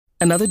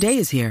Another day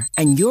is here,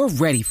 and you're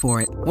ready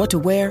for it. What to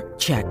wear?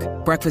 Check.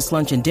 Breakfast,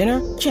 lunch, and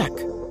dinner? Check.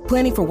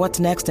 Planning for what's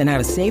next and how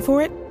to save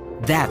for it?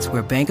 That's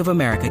where Bank of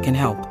America can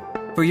help.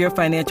 For your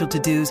financial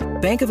to-dos,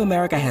 Bank of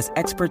America has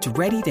experts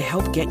ready to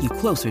help get you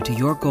closer to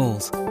your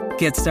goals.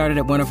 Get started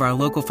at one of our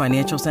local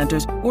financial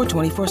centers or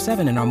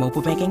 24/7 in our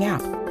mobile banking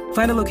app.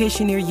 Find a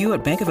location near you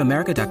at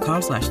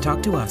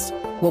bankofamerica.com/talktous.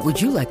 What would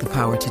you like the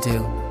power to do?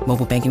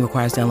 Mobile banking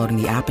requires downloading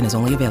the app and is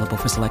only available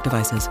for select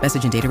devices.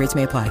 Message and data rates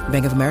may apply.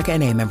 Bank of America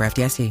N.A., member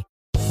FDIC.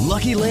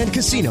 Lucky Land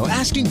Casino,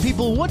 asking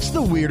people, what's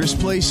the weirdest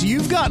place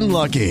you've gotten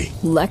lucky?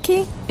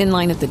 Lucky? In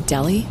line at the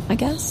deli, I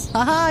guess?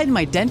 Aha, in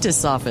my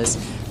dentist's office.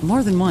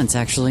 More than once,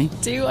 actually.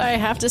 Do I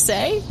have to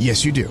say?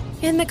 Yes, you do.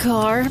 In the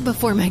car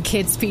before my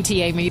kids'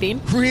 PTA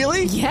meeting.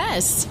 Really?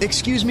 Yes.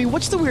 Excuse me,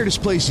 what's the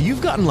weirdest place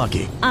you've gotten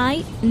lucky?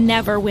 I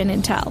never win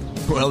and tell.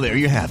 Well, there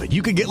you have it.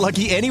 You can get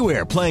lucky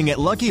anywhere, playing at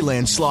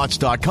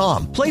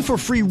LuckyLandSlots.com. Play for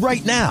free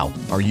right now.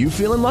 Are you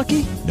feeling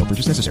lucky? No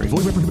purchase necessary.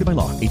 Void where prohibited by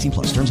law.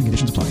 18+. Terms and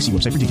conditions apply. See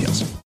website for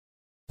details.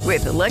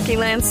 With the Lucky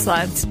Land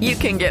Slots, you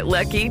can get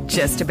lucky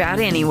just about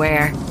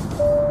anywhere.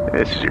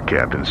 This is your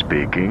captain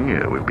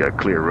speaking. We've got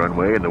clear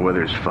runway and the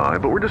weather's fine,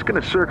 but we're just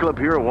going to circle up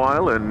here a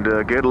while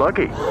and get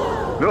lucky.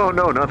 No,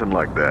 nothing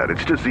like that.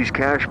 It's just these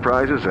cash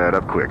prizes add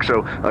up quick.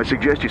 So I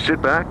suggest you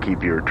sit back,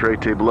 keep your tray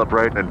table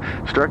upright, and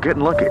start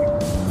getting lucky.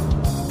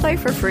 Play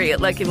for free at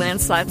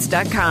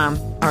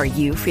LuckyLandSlots.com. Are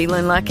you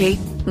feeling lucky?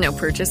 No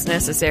purchase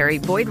necessary.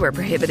 Void where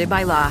prohibited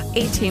by law.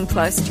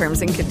 18+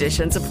 terms and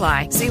conditions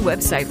apply. See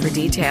website for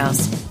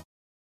details.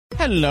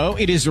 Hello,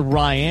 it is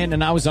Ryan,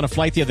 and I was on a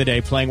flight the other day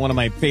playing one of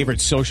my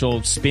favorite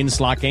social spin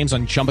slot games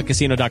on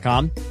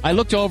ChumbaCasino.com. I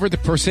looked over at the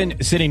person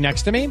sitting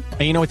next to me,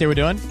 and you know what they were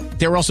doing?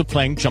 They were also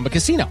playing Chumba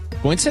Casino.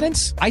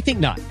 Coincidence? I think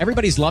not.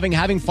 Everybody's loving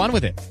having fun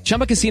with it.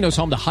 Chumba Casino is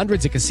home to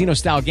hundreds of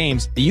casino-style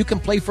games that you can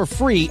play for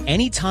free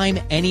anytime,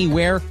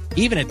 anywhere,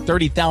 even at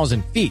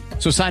 30,000 feet.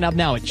 So sign up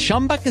now at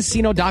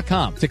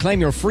ChumbaCasino.com to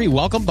claim your free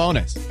welcome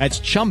bonus. That's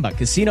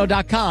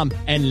ChumbaCasino.com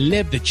and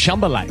live the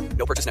Chumba life.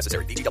 No purchase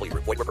necessary. VGW.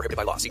 Void where prohibited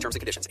by law. See terms and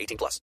conditions.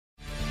 18+.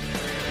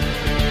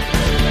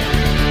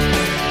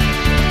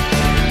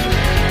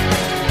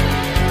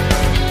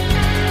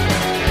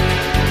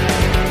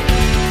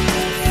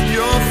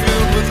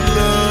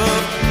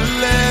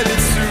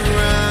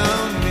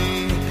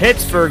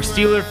 Pittsburgh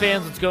Steelers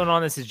fans, what's going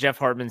on? This is Jeff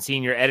Hartman,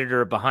 senior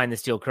editor of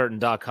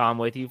BehindTheSteelCurtain.com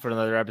with you for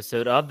another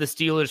episode of the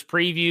Steelers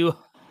Preview.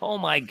 Oh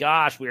my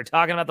gosh, we are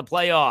talking about the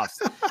playoffs.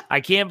 I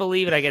can't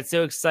believe it. I get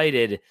so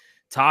excited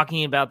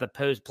talking about the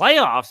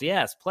playoffs.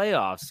 Yes,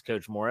 playoffs,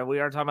 Coach Moore. We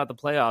are talking about the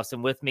playoffs.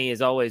 And with me,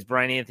 as always,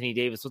 Bryan Anthony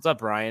Davis. What's up,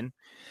 Bryan?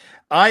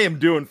 I am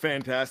doing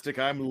fantastic.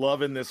 I'm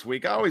loving this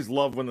week. I always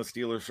love when the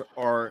Steelers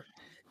are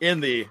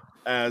in the,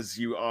 as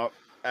you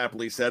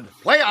aptly said,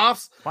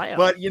 playoffs.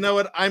 But you know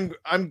what? I'm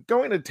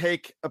going to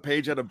take a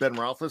page out of Ben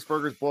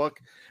Roethlisberger's book,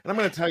 and I'm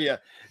going to tell you,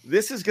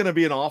 this is going to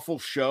be an awful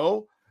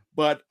show,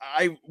 but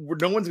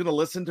no one's going to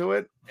listen to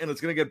it, and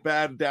it's going to get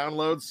bad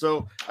downloads.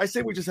 So I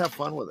say we just have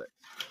fun with it.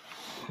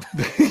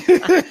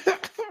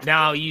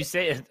 Now, you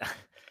say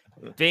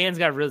fans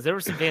there were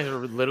some fans that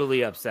were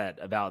literally upset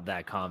about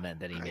that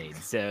comment that he made.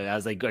 So I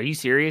was like, are you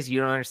serious?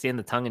 You don't understand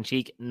the tongue in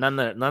cheek?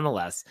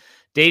 Nonetheless,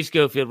 Dave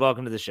Schofield,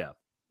 welcome to the show.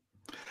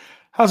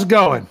 How's it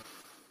going?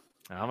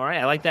 All right.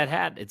 I like that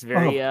hat. It's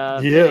very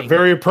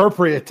very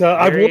appropriate.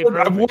 I've worn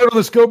it on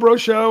the Scobro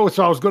show,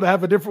 so I was going to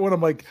have a different one.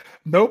 I'm like,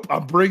 nope,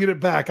 I'm bringing it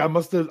back. I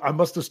must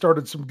have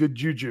started some good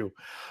juju.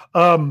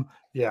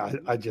 Yeah,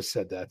 I just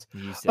said that.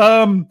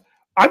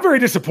 I'm very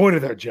disappointed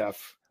there,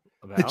 Jeff,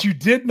 that you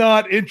did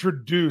not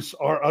introduce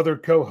our other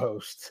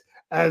co-host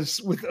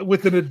as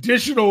with an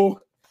additional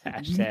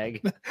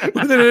hashtag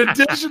with an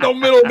additional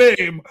middle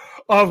name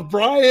of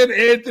Bryan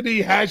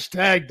Anthony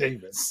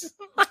 #Davis.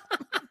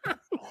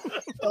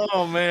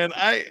 Oh man,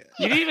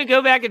 you didn't even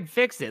go back and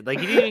fix it.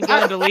 Like you didn't even go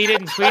and delete it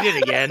and tweet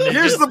it again.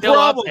 Here's the still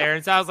problem. Up there,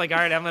 and so I was like, all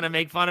right, I'm going to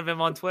make fun of him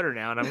on Twitter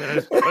now, and I'm going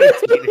to tweet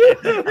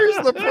it. Here's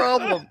the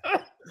problem.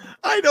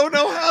 I don't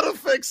know how to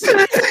fix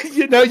it.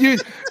 You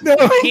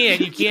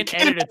can't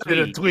edit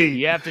a tweet.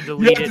 You have to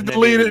delete it.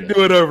 And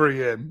do it over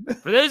again.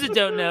 For those that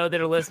don't know, that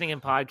are listening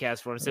in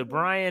podcast form, so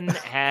Bryan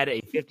had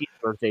a 50th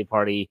birthday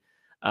party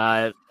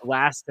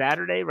last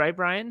Saturday, right,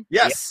 Bryan?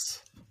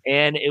 Yes. Yeah.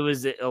 And it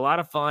was a lot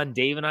of fun.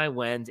 Dave and I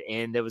went,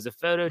 and there was a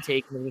photo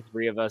taken of the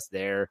three of us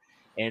there.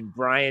 And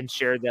Bryan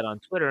shared that on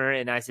Twitter,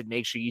 and I said,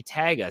 make sure you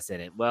tag us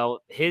in it.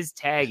 Well, his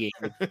tagging,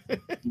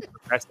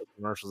 progressive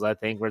commercials, I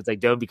think, where it's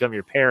like, don't become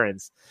your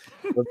parents.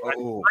 Am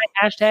I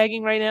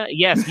hashtagging right now?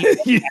 Yes,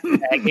 he's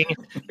hashtagging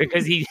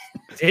because he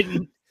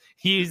didn't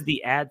use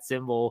the @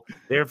 symbol.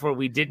 Therefore,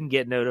 we didn't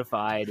get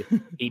notified.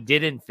 He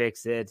didn't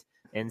fix it.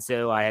 And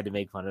so I had to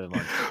make fun of him.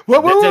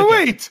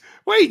 Wait!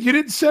 You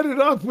didn't set it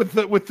up with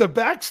the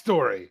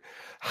backstory.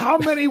 How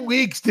many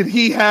weeks did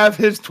he have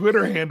his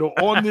Twitter handle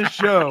on this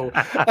show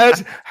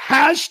as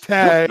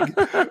hashtag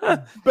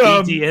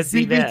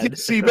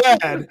BTSC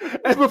bad?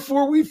 And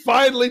before we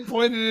finally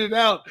pointed it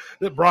out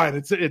that, Brian,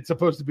 it's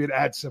supposed to be an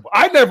ad symbol.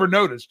 I never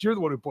noticed. You're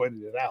the one who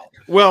pointed it out.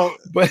 Well,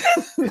 but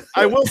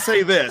I will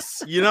say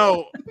this.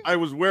 I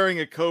was wearing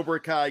a Cobra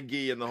Kai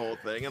gi in the whole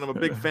thing, and I'm a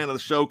big fan of the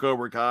show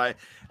Cobra Kai,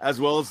 as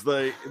well as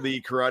the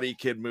Karate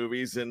Kid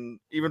movies. And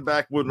even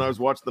back when I was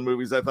watching the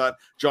movies, I thought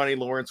Johnny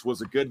Lawrence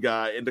was a good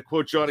guy. And to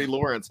quote Johnny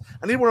Lawrence,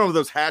 I need one of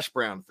those hash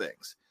brown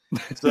things.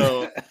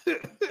 So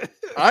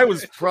I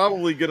was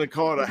probably going to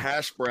call it a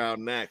hash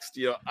brown next.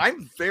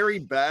 I'm very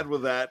bad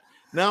with that.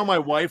 Now my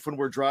wife, when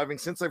we're driving,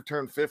 since I've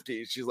turned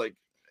 50, she's like,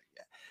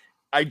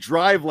 I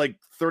drive like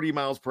 30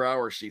 miles per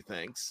hour, she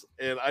thinks,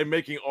 and I'm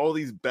making all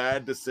these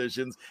bad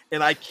decisions,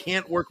 and I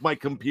can't work my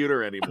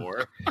computer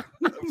anymore.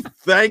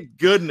 Thank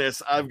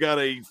goodness I've got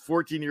a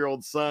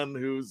 14-year-old son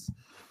who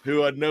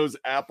knows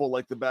Apple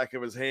like the back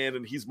of his hand,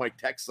 and he's my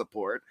tech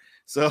support.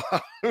 So,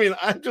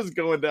 I'm just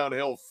going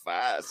downhill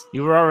fast.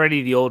 You were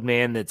already the old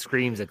man that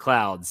screams at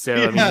clouds.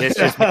 So, this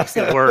just makes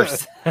it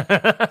worse.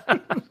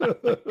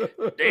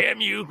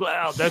 Damn you,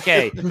 clouds.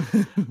 Okay.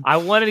 I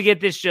wanted to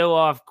get this show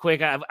off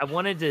quick. I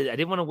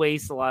didn't want to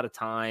waste a lot of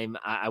time.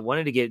 I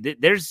wanted to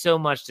there's so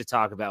much to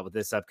talk about with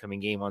this upcoming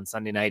game on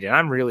Sunday night, and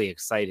I'm really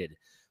excited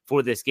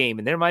for this game.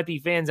 And there might be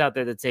fans out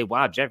there that say,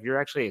 wow, Jeff, you're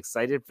actually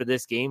excited for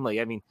this game?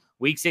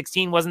 Week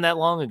 16 wasn't that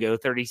long ago,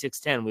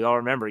 36-10. We all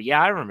remember.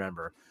 Yeah, I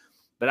remember.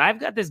 But I've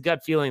got this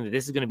gut feeling that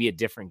this is going to be a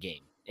different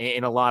game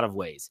in a lot of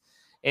ways.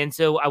 And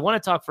so I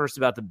want to talk first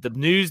about the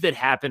news that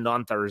happened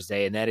on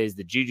Thursday, and that is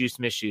that Juju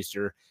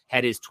Smith-Schuster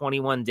had his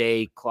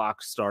 21-day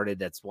clock started.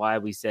 That's why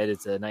we said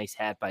it's a nice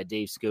hat by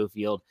Dave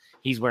Schofield.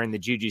 He's wearing the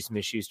Juju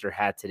Smith-Schuster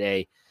hat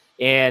today.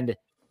 And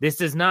this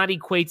does not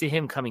equate to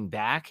him coming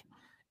back.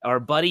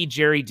 Our buddy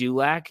Jerry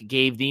Dulac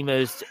gave the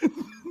most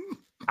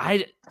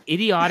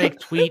idiotic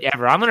tweet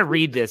ever. I'm going to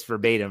read this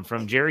verbatim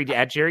from Jerry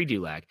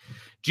Dulac.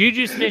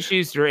 Juju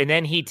Smith-Schuster, and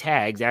then he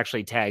tags, doesn't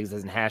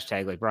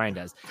hashtag like Brian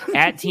does,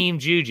 at Team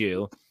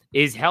Juju,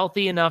 is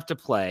healthy enough to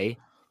play,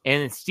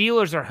 and the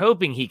Steelers are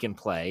hoping he can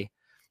play,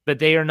 but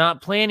they are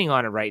not planning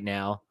on it right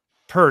now,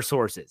 per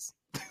sources.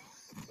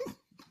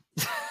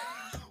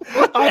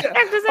 I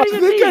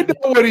think I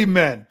know what he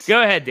meant.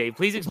 Go ahead, Dave.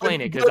 Please explain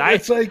it, because how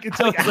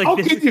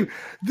can you?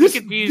 This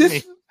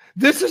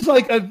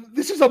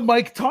is a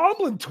Mike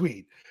Tomlin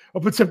tweet.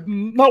 But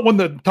not one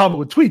that Tomlin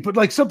would tweet, but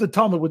like something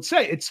Tomlin would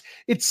say.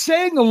 It's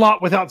saying a lot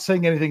without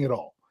saying anything at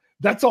all.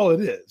 That's all it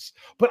is.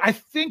 But I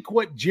think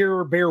what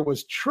Jerry Bear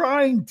was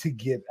trying to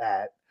get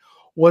at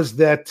was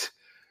that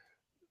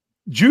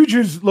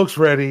Juju looks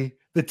ready.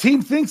 The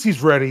team thinks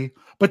he's ready,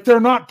 but they're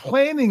not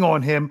planning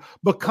on him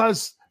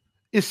because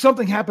if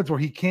something happens where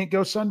he can't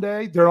go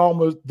Sunday, they're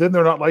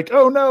not like,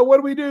 oh no, what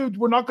do we do?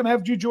 We're not going to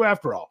have Juju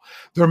after all.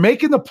 They're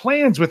making the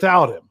plans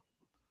without him.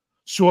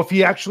 So if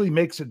he actually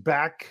makes it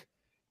back,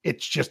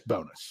 it's just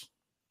bonus.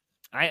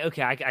 I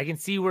can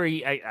see where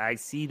I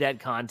see that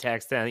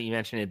context now that you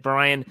mentioned it.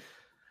 Brian,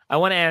 I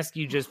want to ask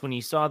you, just when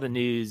you saw the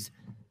news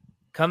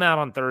come out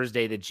on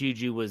Thursday that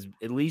Juju was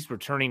at least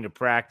returning to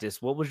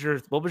practice, what was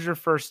your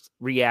first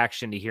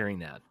reaction to hearing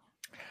that?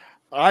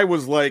 I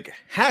was like,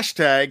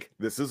 hashtag,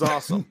 this is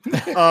awesome.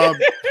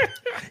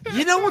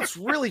 You know what's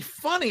really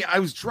funny? I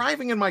was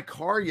driving in my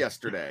car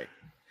yesterday,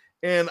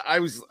 and I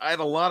had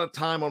a lot of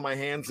time on my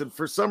hands, and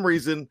for some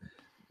reason,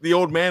 the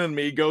old man in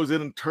me goes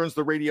in and turns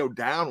the radio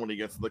down when he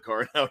gets in the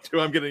car now too.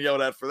 I'm getting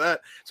yelled at for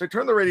that. So I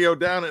turn the radio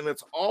down, and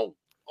it's all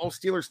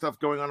Steelers stuff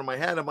going on in my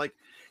head. I'm like,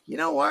 you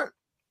know what?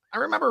 I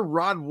remember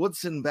Rod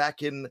Woodson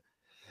back in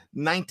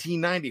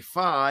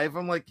 1995.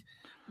 I'm like,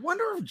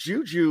 wonder if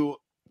Juju,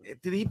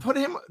 did they put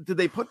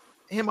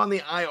him on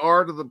the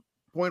IR to the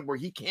point where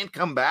he can't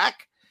come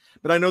back?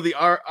 But I know the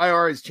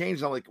IR has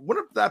changed. I'm like,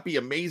 wouldn't that be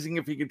amazing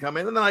if he could come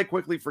in? And then I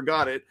quickly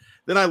forgot it.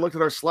 Then I looked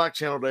at our Slack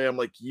channel today. I'm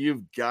like,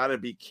 you've got to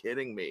be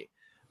kidding me.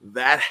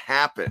 That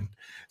happened.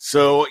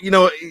 So,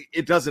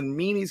 it doesn't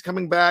mean he's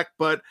coming back,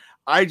 but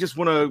I just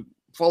want to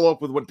follow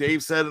up with what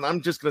Dave said. And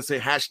I'm just going to say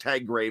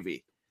hashtag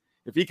gravy.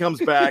 If he comes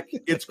back,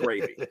 it's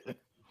gravy.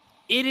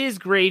 It is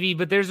gravy,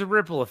 but there's a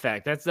ripple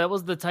effect. That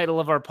was the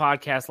title of our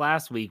podcast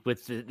last week,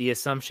 with the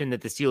assumption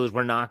that the Steelers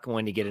were not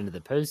going to get into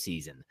the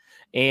postseason.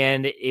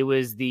 And it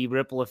was the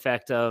ripple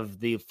effect of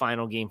the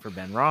final game for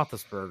Ben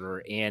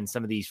Roethlisberger and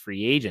some of these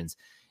free agents.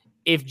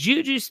 If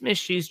Juju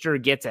Smith-Schuster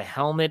gets a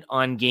helmet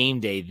on game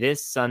day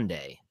this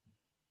Sunday,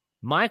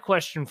 my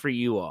question for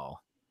you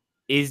all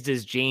is,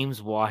 does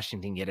James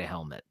Washington get a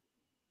helmet?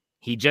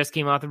 He just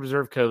came off the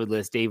reserve COVID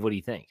list. Dave, what do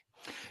you think?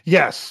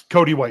 Yes,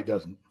 Cody White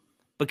doesn't.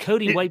 But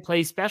Cody White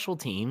plays special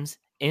teams,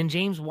 and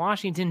James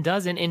Washington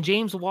doesn't, and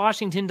James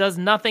Washington does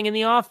nothing in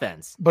the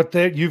offense. But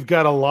you've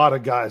got a lot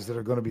of guys that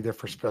are going to be there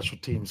for special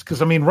teams.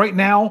 Because, right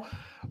now,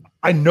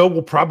 I know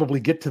we'll probably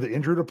get to the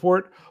injury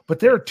report, but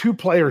there are two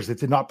players that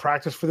did not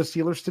practice for the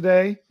Steelers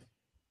today.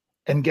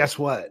 And guess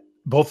what?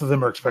 Both of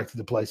them are expected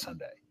to play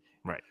Sunday.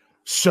 Right.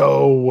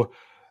 So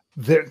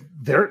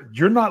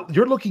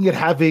you're looking at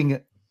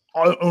having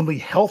only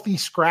healthy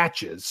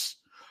scratches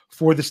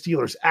for the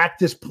Steelers at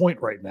this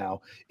point right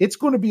now. It's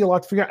going to be a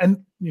lot to figure out.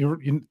 And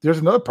there's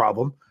another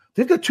problem.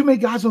 They've got too many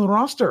guys on the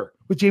roster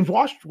with James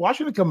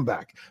Washington coming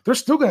back. They're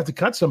still going to have to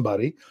cut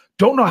somebody.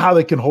 Don't know how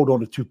they can hold on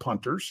to 2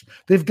 punters.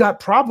 They've got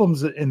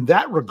problems in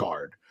that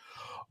regard.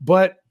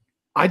 But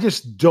I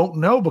just don't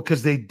know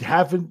because they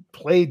haven't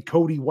played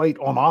Cody White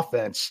on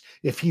offense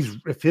if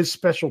his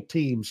special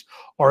teams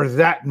are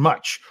that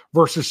much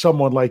versus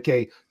someone like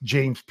a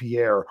James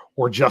Pierre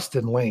or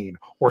Justin Lane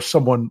or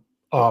someone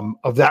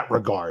of that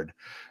regard,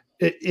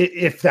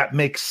 if that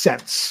makes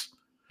sense.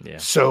 Yeah.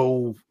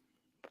 So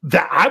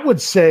that I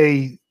would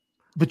say,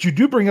 but you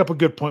do bring up a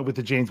good point with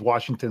the James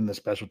Washington and the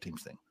special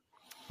teams thing.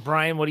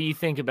 Brian, what do you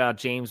think about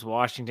James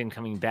Washington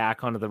coming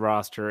back onto the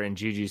roster and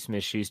Juju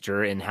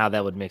Smith-Schuster and how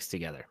that would mix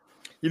together?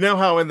 You know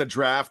how in the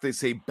draft they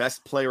say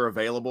best player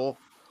available?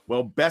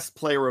 Well, best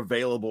player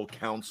available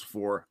counts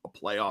for a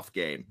playoff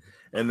game,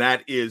 and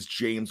that is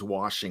James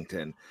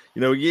Washington.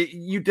 You know,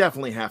 you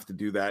definitely have to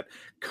do that.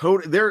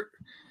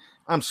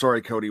 I'm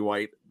sorry, Cody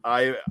White.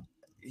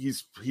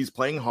 He's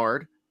playing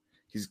hard.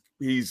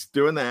 He's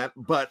doing that,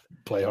 but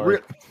play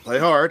hard. Play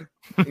hard.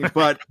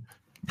 But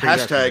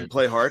hashtag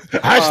play hard.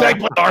 Hashtag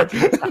play hard.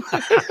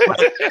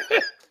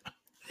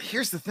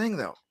 Here's the thing,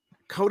 though.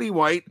 Cody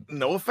White,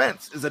 no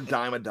offense, is a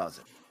dime a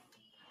dozen.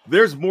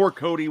 There's more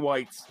Cody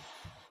Whites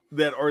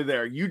that are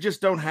there. You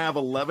just don't have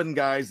 11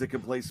 guys that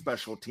can play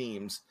special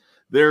teams.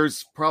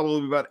 There's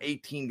probably about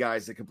 18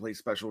 guys that can play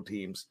special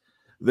teams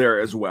there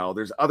as well.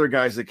 There's other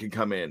guys that can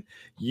come in.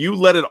 You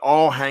let it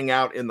all hang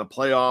out in the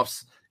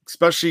playoffs,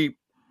 especially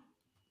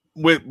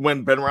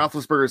when Ben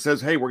Roethlisberger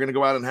says, hey, we're going to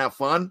go out and have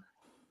fun.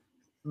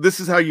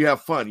 This is how you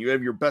have fun. You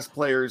have your best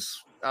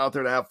players out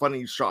there to have fun,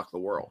 and you shock the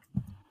world.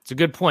 It's a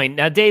good point.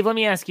 Now, Dave, let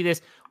me ask you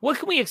this. What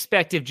can we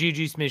expect if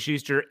Juju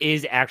Smith-Schuster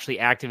is actually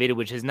activated,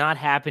 which has not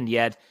happened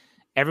yet?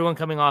 Everyone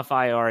coming off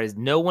IR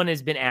no one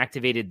has been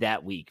activated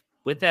that week.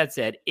 With that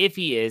said, if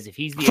he's the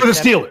for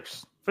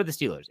the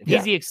Steelers. If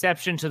he's the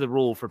exception to the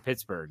rule for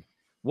Pittsburgh,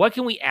 what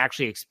can we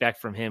actually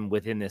expect from him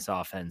within this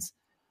offense?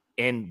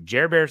 And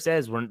Jer Bear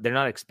says they're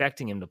not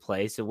expecting him to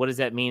play. So what does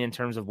that mean in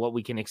terms of what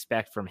we can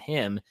expect from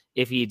him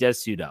if he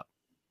does suit up?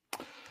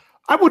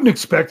 I wouldn't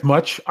expect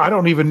much. I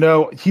don't even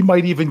know. He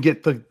might even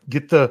get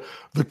the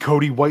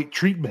Cody White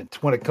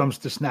treatment when it comes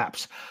to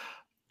snaps.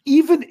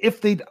 Even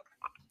if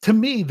to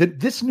me,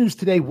 this news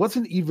today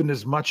wasn't even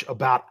as much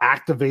about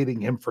activating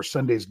him for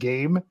Sunday's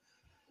game.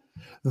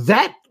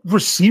 That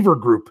receiver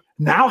group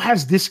now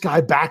has this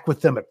guy back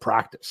with them at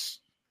practice.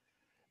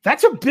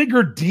 That's a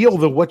bigger deal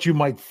than what you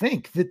might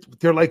think. That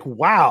they're like,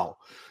 wow,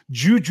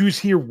 Juju's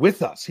here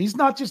with us. He's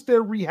not just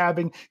there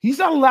rehabbing. He's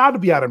not allowed to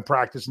be out in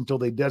practice until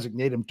they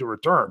designate him to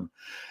return.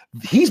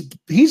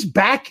 He's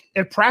back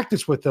at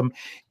practice with them,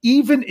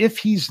 even if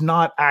he's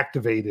not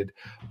activated,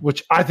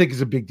 which I think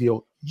is a big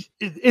deal.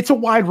 It's a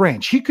wide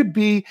range. He could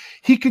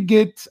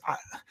get,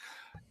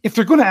 if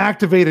they're going to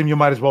activate him, you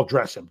might as well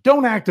dress him.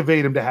 Don't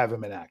activate him to have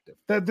him inactive.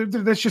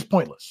 That's just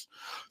pointless.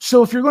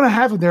 So if you're going to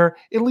have him there,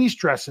 at least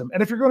dress him.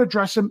 And if you're going to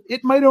dress him,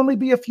 it might only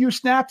be a few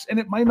snaps, and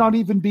it might not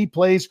even be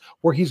plays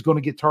where he's going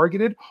to get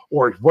targeted.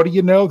 Or what do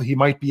you know? He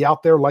might be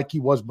out there like he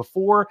was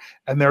before,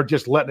 and they're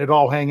just letting it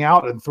all hang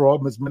out and throw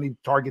him as many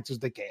targets as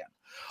they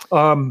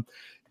can.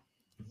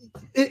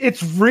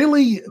 It's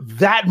really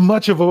that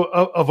much of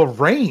a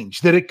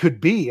range that it could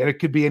be, and it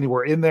could be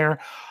anywhere in there.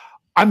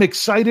 I'm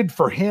excited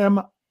for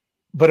him.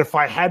 But if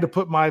I had to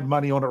put my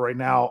money on it right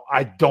now,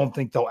 I don't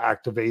think they'll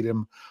activate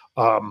him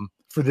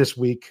for this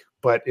week.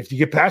 But if you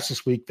get past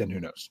this week, then who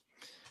knows?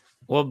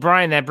 Well,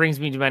 Brian, that brings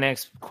me to my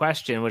next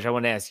question, which I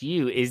want to ask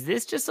you. Is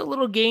this just a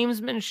little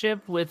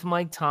gamesmanship with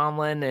Mike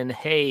Tomlin? And,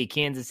 hey,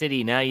 Kansas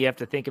City, now you have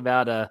to think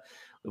about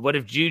what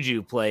if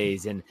Juju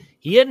plays? And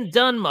he hadn't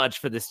done much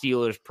for the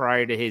Steelers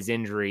prior to his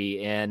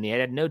injury, and he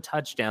had no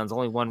touchdowns,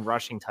 only one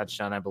rushing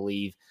touchdown, I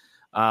believe.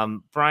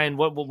 Brian,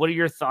 what are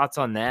your thoughts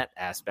on that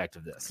aspect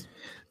of this?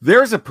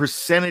 There's a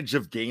percentage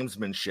of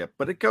gamesmanship,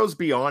 but it goes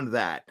beyond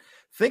that.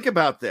 Think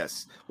about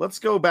this. Let's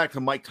go back to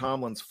Mike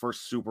Tomlin's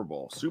first Super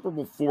Bowl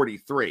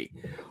 43.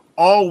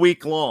 All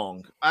week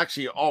long,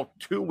 actually all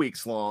 2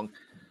 weeks long,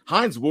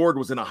 Hines Ward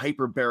was in a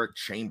hyperbaric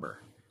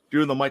chamber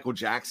doing the Michael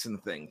Jackson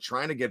thing,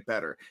 trying to get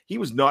better. He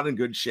was not in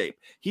good shape.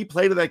 He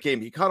played in that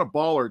game. He caught a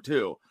ball or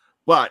two,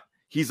 but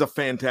he's a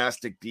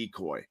fantastic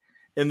decoy.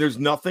 And there's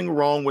nothing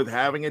wrong with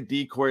having a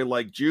decoy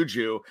like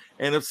Juju.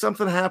 And if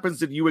something happens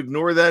that you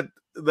ignore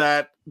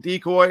that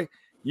decoy,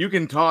 you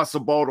can toss a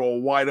ball to a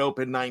wide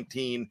open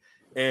 19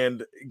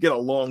 and get a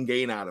long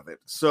gain out of it.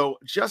 So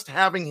just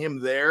having him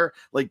there,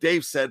 like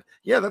Dave said,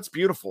 yeah, that's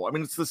beautiful. I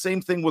mean, it's the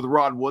same thing with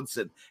Rod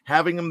Woodson.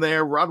 Having him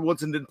there, Rod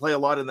Woodson didn't play a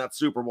lot in that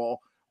Super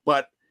Bowl,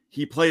 but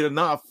he played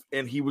enough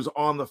and he was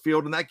on the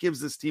field, and that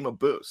gives this team a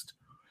boost.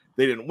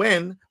 They didn't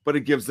win, but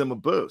it gives them a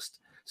boost.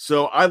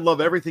 So I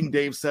love everything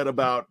Dave said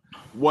about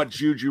what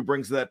Juju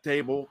brings to that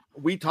table.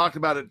 We talked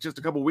about it just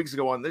a couple of weeks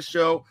ago on this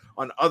show,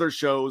 on other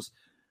shows,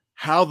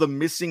 how the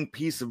missing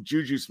piece of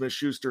Juju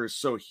Smith-Schuster is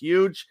so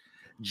huge.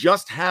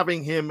 Just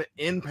having him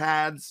in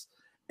pads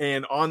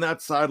and on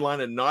that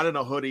sideline and not in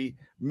a hoodie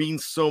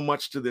means so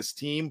much to this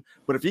team.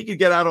 But if he could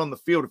get out on the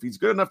field, if he's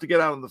good enough to get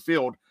out on the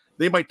field,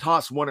 they might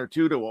toss 1 or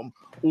 2 to him,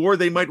 or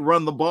they might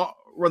run the ball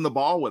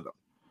with him.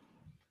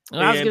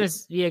 I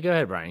was gonna, go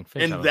ahead, Brian.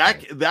 And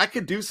that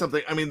could do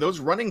something. I mean, those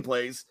running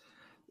plays.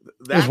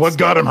 That's what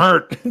got him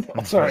hurt.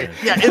 Sorry.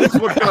 Yeah, it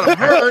is what got him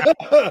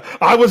hurt.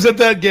 I was at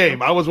that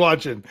game. I was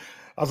watching.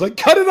 I was like,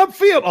 cut it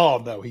upfield.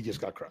 Oh, no, he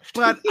just got crushed.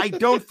 But I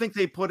don't think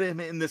they put him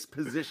in this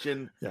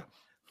position.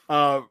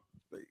 Yeah.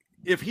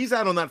 If he's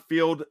out on that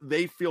field,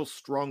 they feel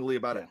strongly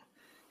about it.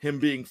 Him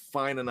being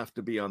fine enough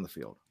to be on the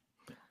field.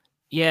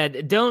 Yeah,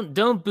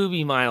 don't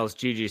Booby Miles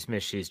Juju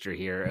Smith-Schuster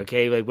here,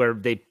 okay? Like where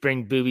they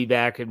bring Booby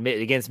back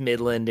against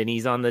Midland, and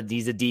he's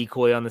a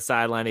decoy on the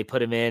sideline. They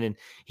put him in, and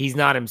he's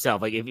not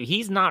himself. Like if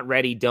he's not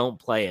ready, don't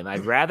play him.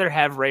 I'd rather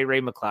have Ray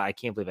McLeod. I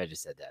can't believe I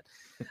just said that.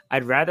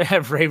 I'd rather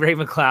have Ray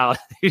McLeod,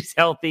 who's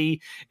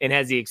healthy and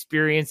has the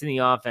experience in the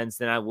offense,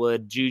 than I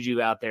would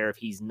Juju out there if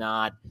he's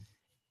not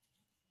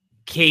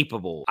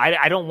capable.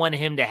 I don't want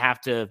him to have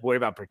to worry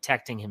about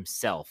protecting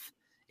himself,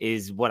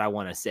 is what I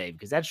want to say,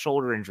 because that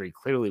shoulder injury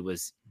clearly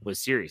was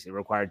serious. It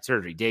required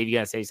surgery. Dave, you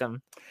got to say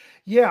something?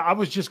 Yeah, I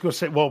was just going to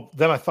say, well,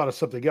 then I thought of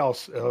something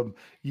else.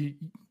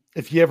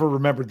 If you ever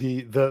remember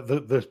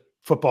the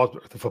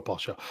football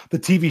show, the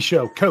TV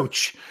show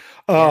Coach,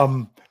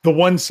 the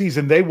one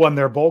season they won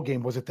their bowl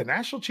game, was it the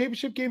national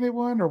championship game they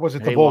won, or was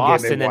it the bowl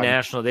game they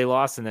won? They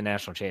lost in the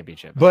national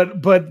championship.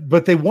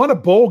 But they won a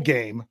bowl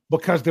game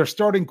because their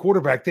starting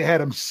quarterback, they had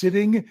him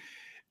sitting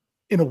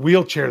in a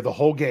wheelchair the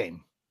whole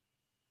game,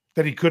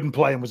 that he couldn't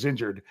play and was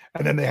injured.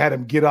 And then they had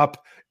him get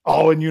up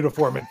all in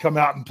uniform and come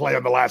out and play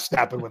on the last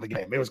snap and win the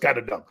game. It was kind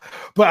of dumb.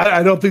 But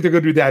I don't think they're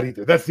going to do that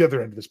either. That's the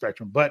other end of the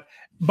spectrum. But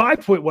my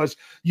point was,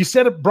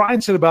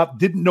 Brian said about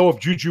didn't know if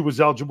Juju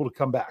was eligible to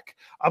come back.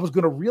 I was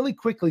going to really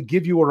quickly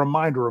give you a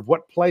reminder of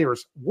what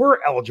players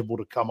were eligible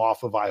to come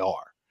off of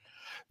IR.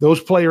 Those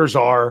players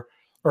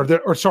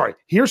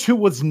here's who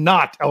was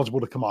not eligible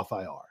to come off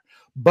IR.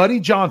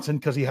 Buddy Johnson,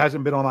 because he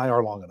hasn't been on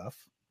IR long enough.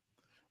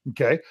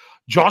 Okay.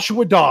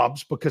 Joshua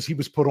Dobbs, because he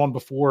was put on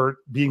before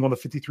being on the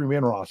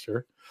 53-man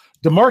roster.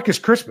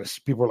 DeMarcus Christmas.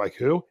 People were like,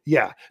 who?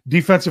 Yeah.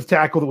 Defensive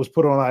tackle that was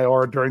put on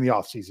IR during the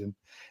offseason.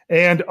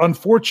 And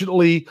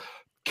unfortunately,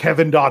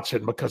 Kevin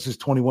Dotson, because his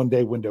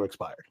 21-day window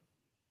expired.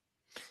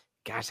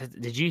 Gosh,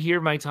 did you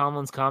hear Mike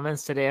Tomlin's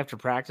comments today after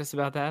practice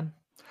about that?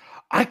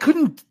 I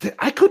couldn't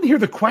hear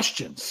the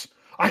questions.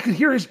 I could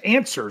hear his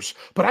answers,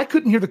 but I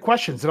couldn't hear the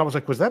questions. And I was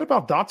like, was that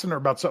about Dotson or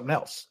about something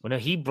else? Well, no,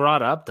 he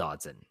brought up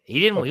Dotson.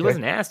 He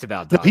wasn't asked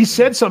about Dotson. He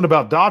said something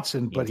about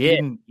Dotson, but he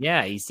didn't.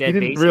 Yeah, he said he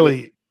didn't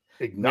really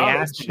acknowledge. They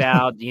asked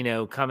about,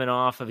 coming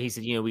off of, he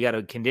said, we got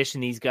to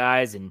condition these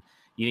guys, and,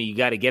 you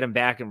got to get them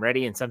back and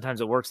ready. And sometimes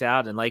it works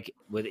out. And like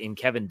in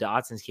Kevin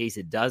Dotson's case,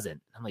 it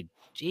doesn't. I'm like,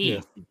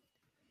 geez,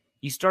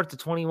 you start the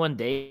 21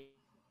 days.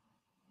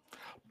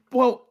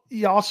 Well,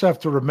 you also have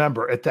to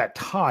remember at that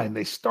time,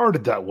 they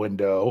started that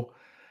window.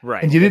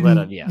 Right. And you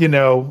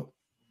didn't,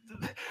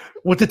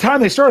 with the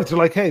time they started, they're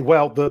like, hey,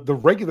 well, the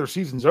regular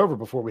season's over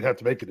before we'd have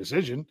to make a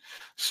decision.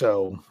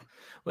 So,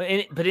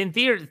 but in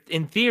theory,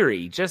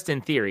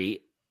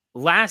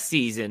 last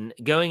season,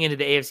 going into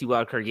the AFC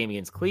wildcard game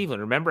against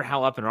Cleveland, remember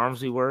how up in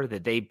arms we were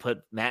that they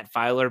put Matt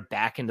Filer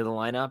back into the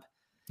lineup?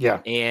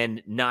 Yeah.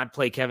 And not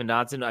play Kevin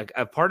Dotson.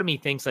 A part of me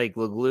thinks like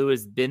LeGlue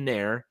has been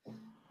there,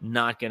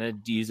 not going to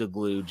use a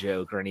glue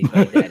joke or anything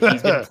like that.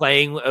 He's been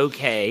playing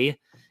okay.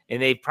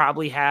 And they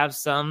probably have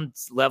some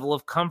level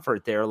of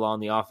comfort there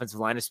along the offensive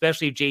line,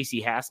 especially if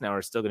J.C. Hassenauer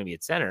is still going to be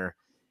at center.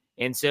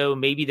 And so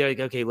maybe they're like,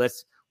 okay,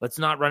 let's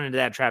not run into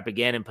that trap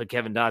again and put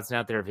Kevin Dotson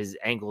out there if his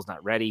ankle's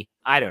not ready.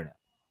 I don't know.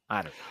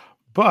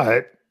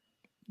 But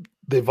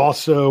they've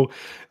also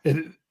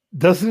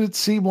doesn't it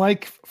seem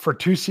like for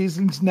 2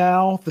 seasons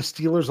now, the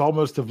Steelers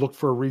almost have looked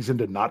for a reason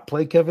to not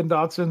play Kevin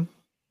Dotson?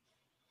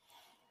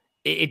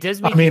 It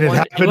does. I mean,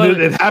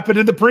 it happened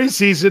in the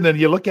preseason, and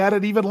you look at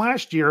it even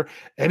last year.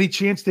 Any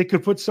chance they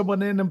could put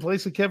someone in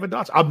place of Kevin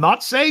Dotson? I'm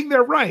not saying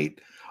they're right.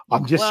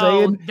 I'm just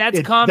saying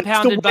that's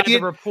compounded by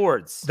the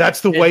reports.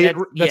 That's the way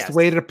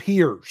it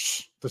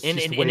appears.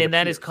 And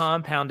that is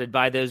compounded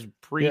by those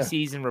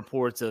preseason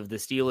reports of the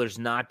Steelers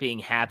not being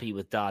happy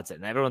with Dotson.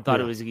 And everyone thought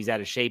it was he's out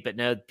of shape, but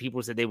no,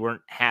 people said they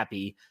weren't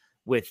happy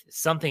with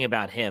something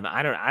about him.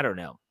 I don't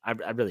know. I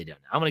really don't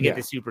know. I'm going to get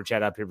the super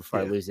chat up here before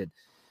I lose it.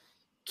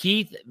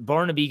 Keith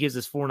Barnaby gives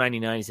us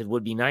 $4.99. He said,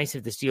 would be nice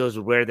if the Steelers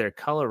would wear their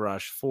color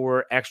rush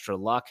for extra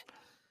luck.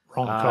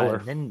 Wrong color.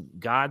 And then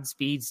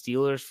Godspeed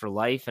Steelers for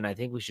life. And I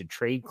think we should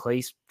trade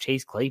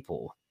Chase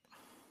Claypool.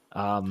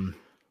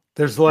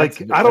 There's I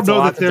don't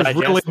know that there's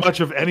really much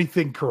of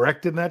anything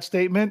correct in that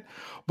statement,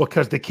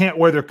 because they can't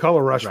wear their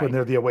color rush when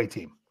they're the away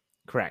team.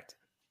 Correct.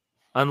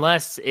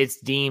 Unless it's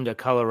deemed a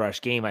color rush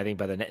game, I think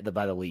by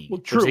the league,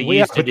 which they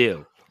used to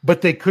do.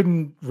 But they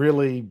couldn't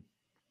really.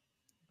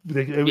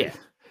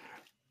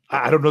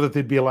 I don't know that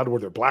they'd be allowed to wear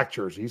their black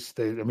jerseys.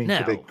 Should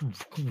they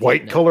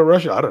white No. color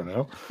Russia? I don't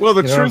know. Well,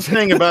 the You know true what I'm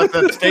saying? thing about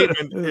that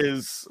statement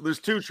is there's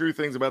two true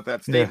things about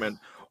that statement.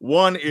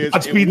 One is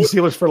Not speed and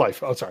Steelers for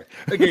life. Oh, sorry.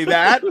 Okay,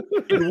 that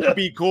it would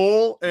be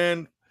cool,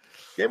 and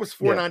it was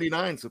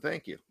 $4.99. So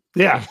thank you.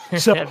 Yeah.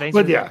 So, Thanks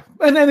but for yeah,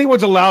 and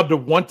anyone's allowed to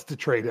want to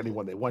trade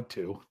anyone they want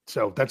to.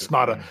 So that's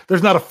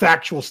there's not a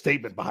factual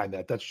statement behind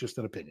that. That's just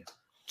an opinion.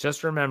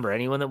 Just remember,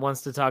 anyone that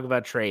wants to talk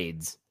about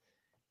trades,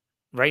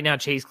 right now,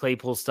 Chase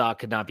Claypool's stock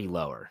could not be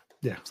lower.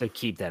 Yeah. So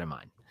keep that in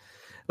mind.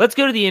 Let's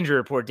go to the injury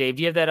report, Dave.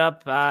 Do you have that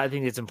up? I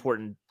think it's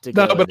important to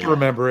go. No, but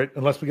remember it,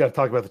 unless we got to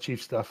talk about the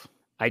Chiefs stuff.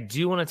 I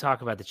do want to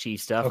talk about the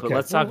Chiefs stuff, but Okay.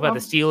 let's talk about the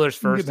Steelers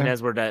first. And there.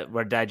 as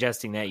we're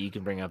digesting that, you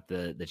can bring up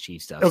the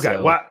Chiefs stuff. Okay.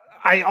 So, Well,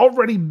 I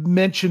already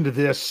mentioned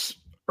this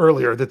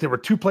earlier that there were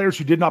two players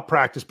who did not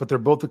practice, but they're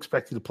both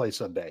expected to play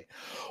Sunday.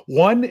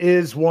 One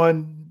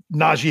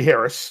Najee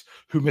Harris,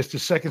 who missed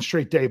his second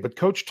straight day, but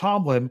Coach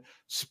Tomlin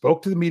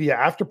spoke to the media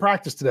after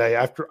practice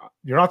today.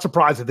 You're not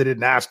surprised that they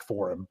didn't ask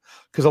for him,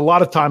 because a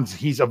lot of times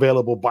he's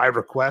available by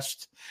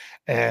request.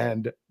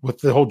 And with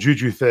the whole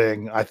Juju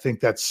thing, I think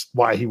that's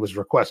why he was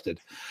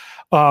requested.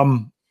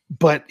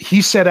 But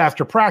he said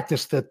after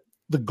practice that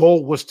the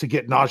goal was to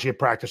get Najee at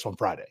practice on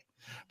Friday.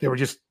 They were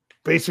just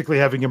basically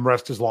having him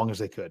rest as long as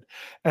they could.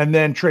 And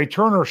then Trey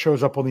Turner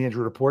shows up on the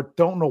injury report.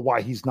 Don't know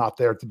why he's not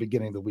there at the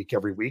beginning of the week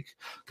every week,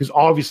 because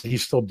obviously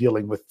he's still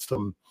dealing with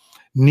some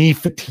knee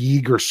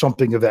fatigue or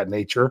something of that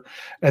nature.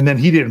 And then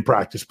he didn't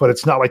practice, but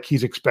it's not like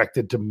he's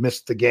expected to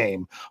miss the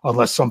game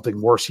unless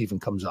something worse even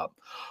comes up.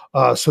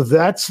 So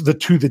that's the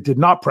two that did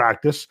not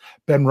practice.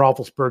 Ben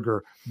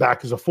Roethlisberger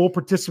back as a full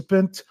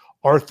participant.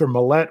 Arthur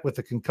Millette with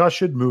a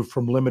concussion moved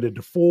from limited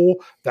to full.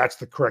 That's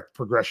the correct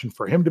progression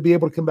for him to be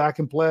able to come back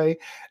and play.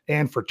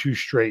 And for 2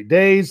 straight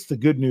days, the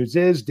good news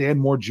is Dan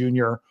Moore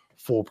Jr.,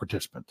 full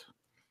participant.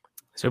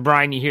 So,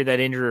 Brian, you hear that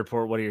injury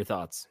report. What are your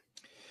thoughts?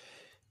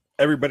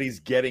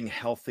 Everybody's getting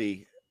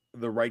healthy.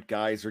 The right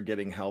guys are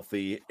getting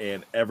healthy,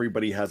 and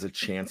everybody has a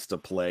chance to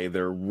play.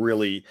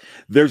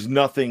 There's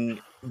nothing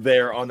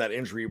there on that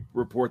injury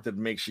report that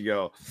makes you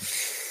go,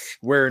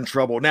 we're in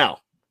trouble. Now,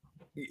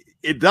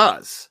 it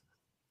does.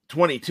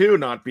 22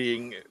 not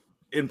being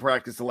in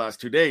practice the last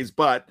 2 days,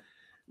 but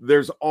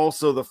there's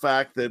also the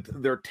fact that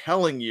they're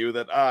telling you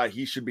that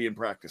he should be in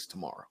practice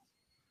tomorrow.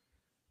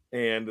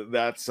 And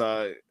that's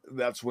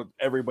what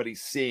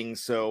everybody's seeing.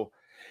 So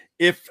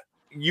if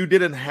you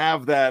didn't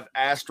have that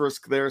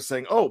asterisk there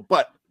saying, oh,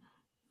 but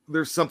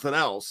there's something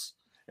else,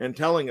 and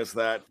telling us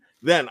that,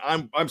 then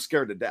I'm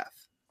scared to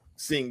death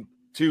seeing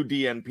 2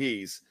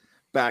 DNPs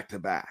back to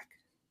back.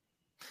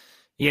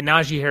 Yeah,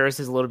 Najee Harris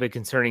is a little bit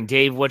concerning.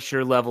 Dave, what's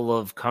your level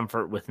of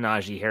comfort with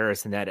Najee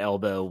Harris and that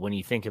elbow when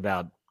you think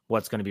about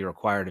what's going to be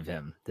required of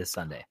him this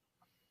Sunday?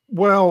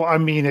 Well, I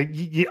mean,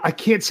 I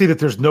can't say that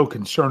there's no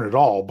concern at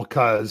all,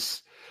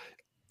 because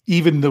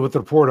even with the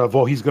report of,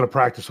 he's going to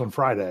practice on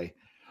Friday,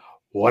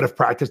 what if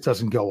practice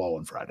doesn't go well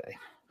on Friday?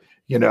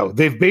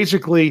 They've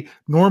basically,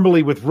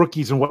 normally with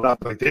rookies and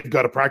whatnot, like, they've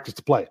got to practice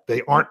to play.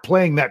 They aren't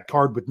playing that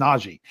card with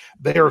Najee.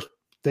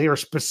 They are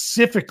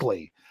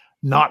specifically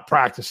not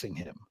practicing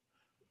him.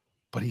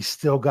 But he's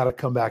still got to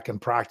come back and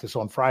practice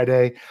on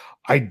Friday.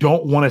 I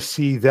don't want to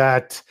see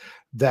that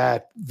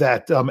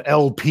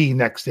LP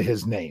next to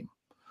his name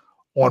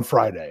on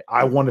Friday.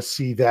 I want to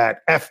see that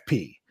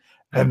FP,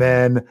 and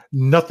then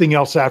nothing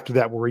else after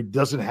that where he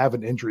doesn't have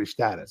an injury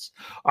status.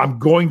 I'm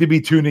going to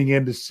be tuning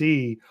in to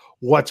see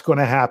what's going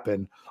to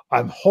happen.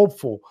 I'm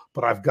hopeful,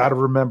 but I've got to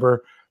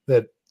remember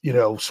that,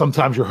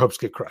 sometimes your hopes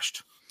get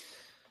crushed.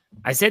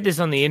 I said this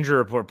on the Injury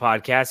Report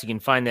podcast. You can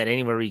find that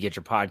anywhere where you get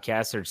your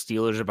podcasts. Search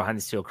Steelers or Behind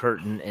the Steel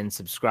Curtain and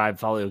subscribe,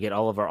 follow. You'll get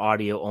all of our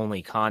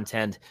audio-only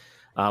content,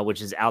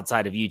 which is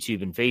outside of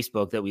YouTube and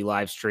Facebook that we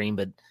live stream.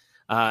 But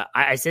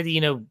I said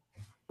that,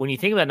 when you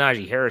think about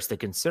Najee Harris, the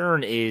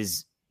concern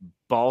is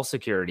ball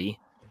security,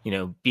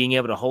 being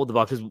able to hold the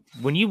ball. Because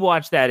when you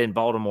watch that in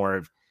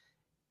Baltimore,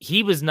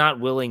 he was not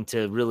willing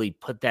to really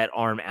put that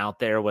arm out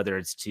there, whether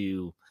it's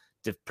to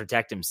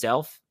protect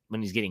himself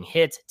when he's getting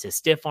hit, to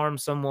stiff arm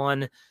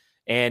someone.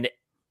 And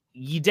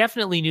you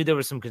definitely knew there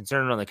was some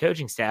concern on the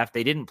coaching staff.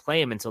 They didn't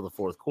play him until the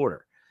fourth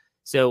quarter.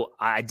 So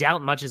I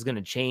doubt much is going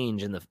to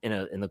change in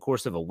the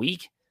course of a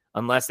week,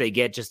 unless they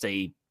get just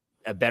a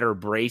better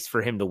brace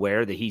for him to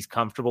wear that he's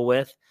comfortable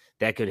with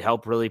that could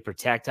help really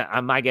protect.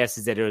 My guess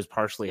is that it was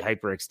partially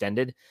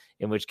hyperextended,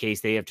 in which case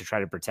they have to try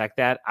to protect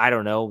that. I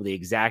don't know the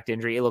exact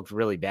injury. It looked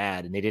really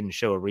bad, and they didn't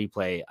show a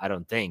replay, I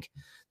don't think,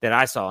 that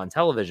I saw on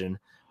television.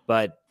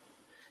 But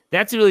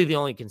that's really the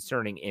only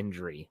concerning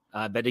injury.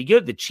 But to go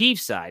to the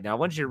Chiefs side, now I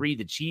want you to read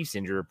the Chiefs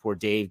injury report,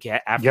 Dave,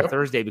 after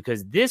Thursday,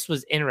 because this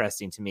was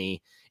interesting to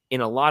me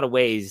in a lot of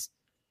ways.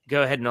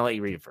 Go ahead and I'll let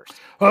you read it first.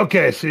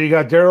 Okay, so you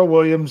got Darrell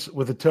Williams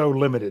with a toe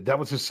limited. That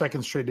was his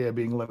second straight day of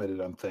being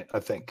limited, I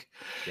think.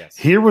 Yes.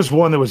 Here was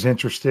one that was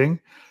interesting.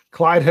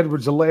 Clyde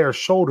Edwards-Helaire's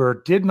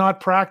shoulder did not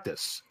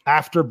practice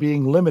after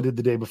being limited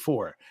the day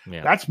before.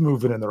 Yeah. That's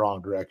moving in the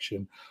wrong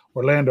direction.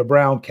 Orlando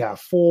Brown,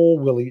 calf full.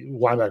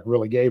 Linebacker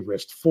Willie Gay,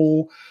 wrist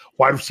full.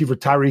 Wide receiver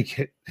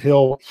Tyreek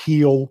Hill,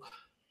 heel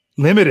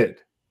limited.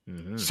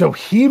 Mm-hmm. So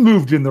he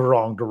moved in the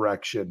wrong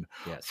direction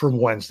from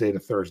Wednesday to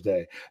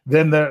Thursday.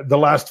 Then the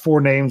last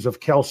four names of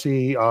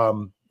Kelsey,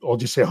 I'll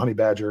just say Honey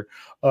Badger,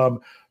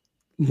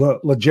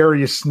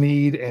 L'Jarius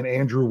Sneed and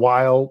Andrew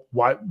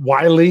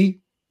Wiley.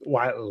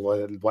 Yeah,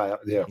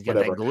 he's got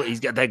that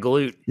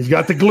glute. He's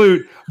got the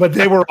glute, but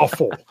they were all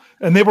full.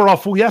 And they were all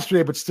full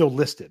yesterday, but still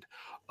listed,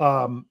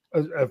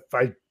 if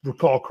I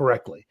recall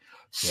correctly.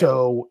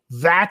 So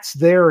that's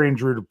their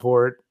injury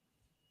report.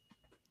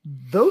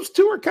 Those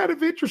two are kind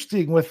of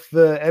interesting with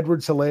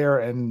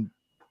Edwards-Helaire and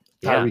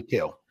Tyreek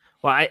Hill.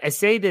 Well, I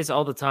say this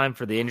all the time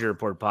for the injury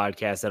report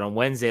podcast that on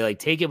Wednesday, like,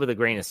 take it with a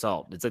grain of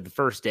salt. It's like the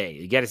first day.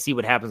 You got to see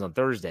what happens on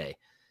Thursday.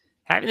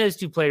 Having those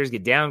two players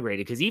get downgraded,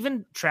 because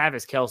even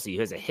Travis Kelce, who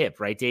has a hip,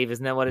 right, Dave?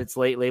 Isn't that what it's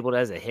labeled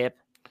as, a hip?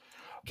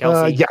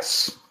 Kelce?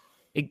 Yes.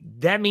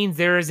 That means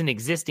there is an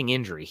existing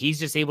injury. He's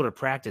just able to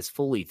practice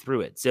fully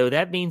through it. So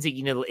that means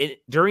that,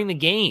 during the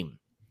game,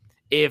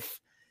 if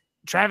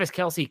Travis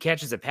Kelce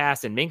catches a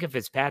pass and Minkah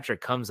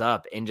Fitzpatrick comes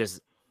up and just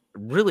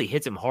really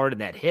hits him hard in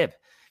that hip,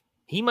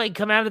 he might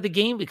come out of the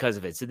game because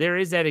of it. So there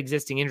is that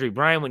existing injury.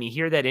 Brian, when you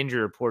hear that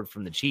injury report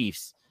from the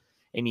Chiefs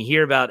and you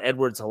hear about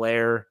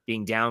Edwards-Helaire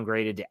being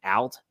downgraded to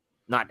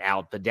not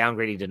out, but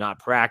downgraded to not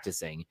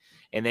practicing,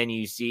 and then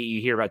you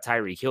hear about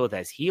Tyreek Hill with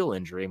that heel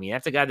injury. I mean,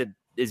 that's a guy that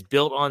is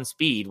built on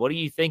speed. What do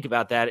you think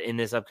about that in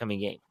this upcoming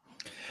game?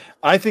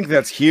 I think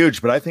that's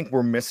huge, but I think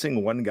we're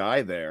missing one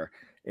guy there.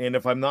 And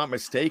if I'm not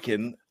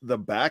mistaken, the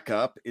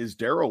backup is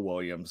Darrell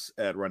Williams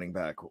at running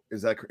back.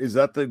 Is that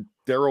the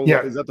Darrell?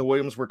 Yeah. Is that the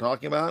Williams we're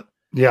talking about?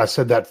 Yeah, I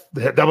said that.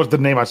 That was the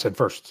name I said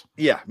first.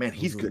 Yeah, man,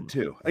 he's good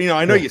too.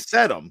 I know you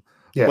said him,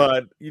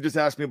 but you just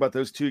asked me about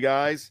those two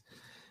guys.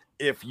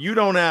 If you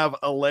don't have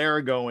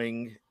Helaire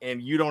going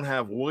and you don't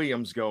have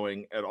Williams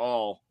going at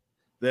all,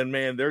 then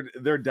man,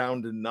 they're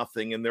down to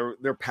nothing, and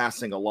they're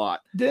passing a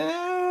lot. Who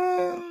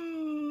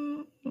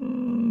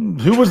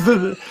was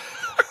the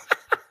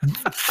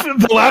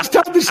last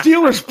time the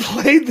Steelers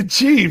played the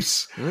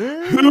Chiefs?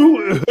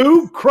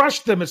 Who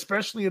crushed them,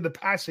 especially in the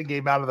passing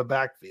game out of the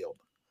backfield?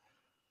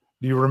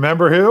 Do you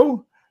remember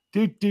who?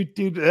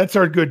 Dude, that's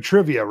our good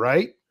trivia,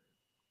 right?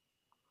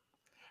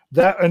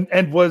 That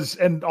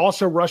and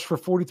also rushed for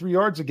 43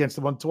 yards against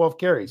them on 12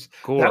 carries.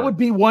 Gore. That would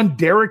be one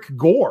Derek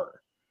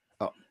Gore.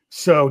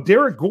 So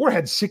Derek Gore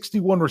had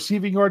 61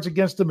 receiving yards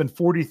against them and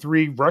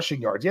 43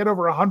 rushing yards. He had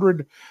over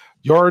 100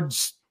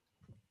 yards.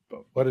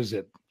 What is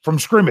it? From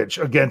scrimmage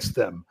against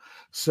them.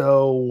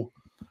 So,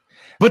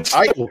 but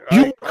still,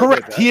 you're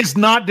correct. He is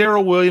not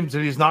Darrell Williams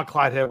and he's not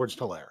Clyde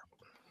Edwards-Helaire.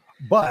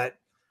 But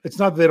it's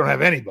not that they don't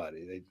have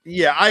anybody.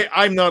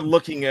 I'm not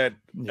looking at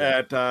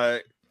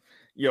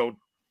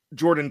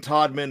Jordan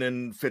Todman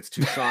and Fitz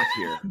Toussaint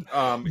here.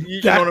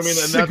 You know what I mean?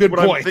 And that's what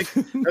I'm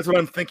thinking. That's what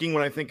I'm thinking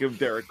when I think of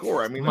Derek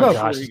Gore. I mean,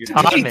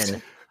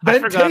 Todman. I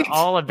forgot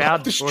all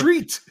about the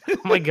street. Oh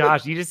my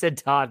gosh, you just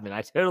said Todman.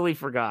 I totally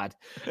forgot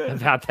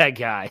about that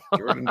guy.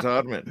 Jordan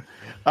Todman.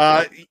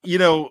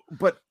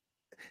 But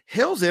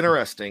Hill's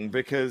interesting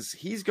because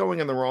he's going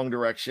in the wrong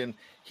direction.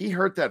 He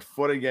hurt that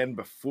foot again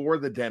before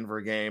the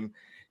Denver game.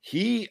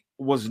 He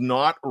was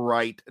not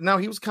right. Now,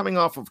 he was coming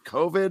off of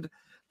COVID,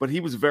 but he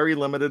was very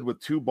limited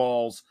with 2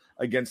 balls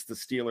against the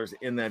Steelers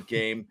in that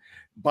game.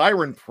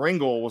 Byron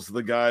Pringle was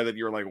the guy that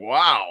you're like,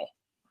 wow.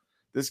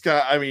 This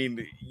guy, I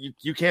mean,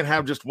 you can't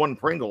have just one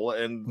Pringle,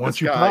 and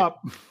once you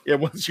pop,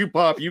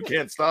 you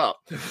can't stop.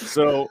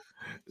 So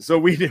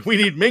we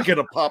need Minkah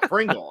to pop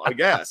Pringle, I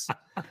guess.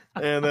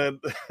 And then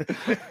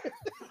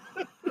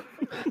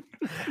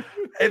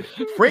and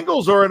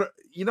Pringles are,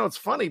 it's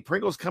funny.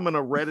 Pringles come in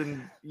a red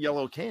and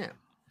yellow can.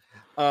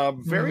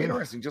 Very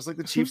interesting, just like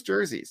the Chiefs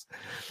jerseys.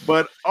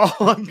 But all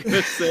I'm going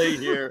to say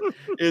here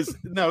is,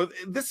 no,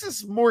 this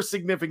is more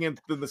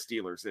significant than the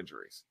Steelers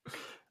injuries.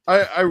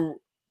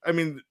 I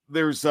mean,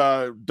 there's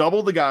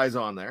double the guys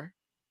on there.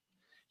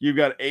 You've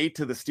got 8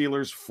 to the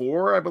Steelers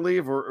 4, I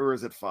believe, or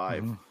is it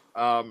 5?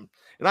 Mm-hmm.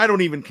 And I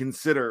don't even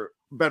consider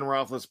Ben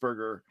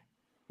Roethlisberger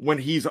when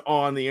he's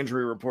on the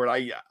injury report.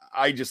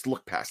 I just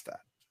look past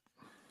that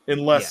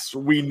unless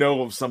we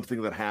know of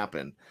something that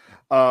happened.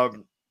 All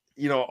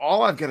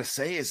I've got to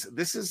say is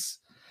this is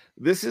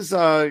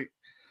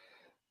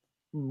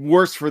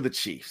worse for the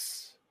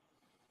Chiefs,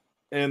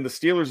 and the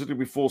Steelers are going to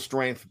be full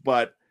strength,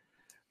 but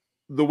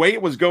the way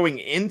it was going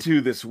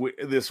into this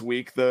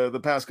week, the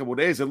past couple of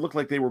days, it looked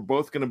like they were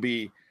both going to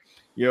be,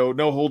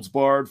 no holds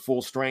barred,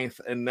 full strength.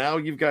 And now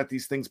you've got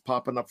these things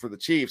popping up for the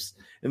Chiefs.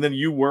 And then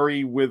you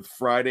worry with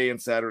Friday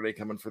and Saturday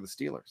coming for the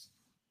Steelers.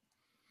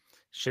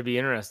 Should be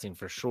interesting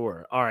for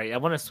sure. All right. I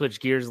want to switch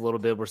gears a little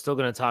bit. We're still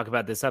going to talk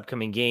about this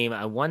upcoming game.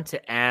 I want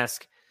to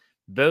ask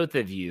both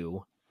of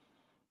you,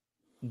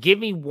 give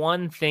me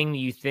one thing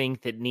you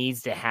think that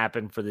needs to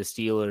happen for the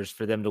Steelers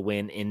for them to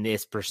win in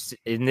this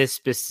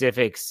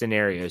specific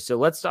scenario. So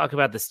let's talk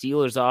about the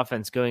Steelers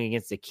offense going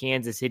against the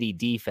Kansas City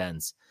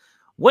defense.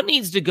 What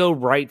needs to go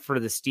right for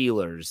the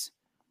Steelers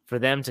for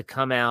them to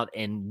come out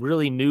and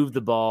really move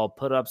the ball,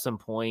 put up some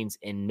points,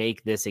 and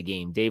make this a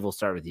game? Dave, we'll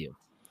start with you.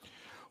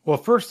 Well,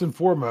 first and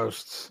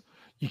foremost,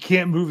 you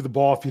can't move the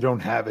ball if you don't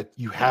have it.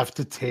 You have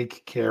to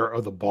take care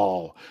of the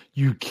ball.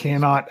 You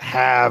cannot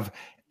have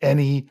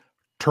any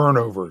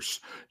turnovers.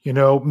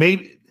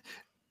 Maybe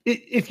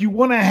if you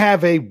want to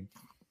have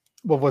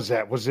what was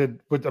that?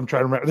 I'm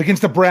trying to remember,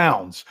 against the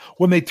Browns,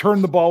 when they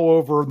turned the ball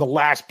over in the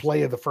last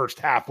play of the first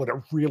half, when it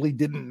really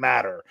didn't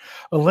matter.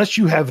 Unless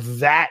you have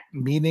that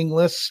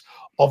meaningless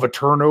of a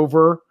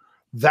turnover,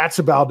 that's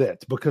about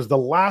it. Because the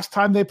last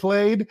time they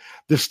played,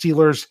 the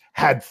Steelers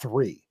had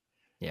 3.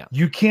 Yeah.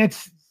 You can't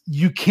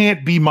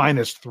be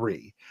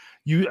 -3.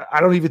 I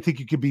don't even think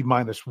you could be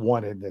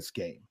 -1 in this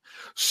game.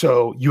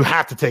 So you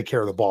have to take care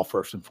of the ball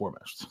first and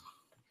foremost.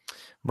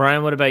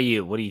 Brian, what about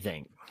you? What do you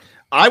think?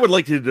 I would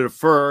like to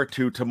defer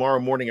to tomorrow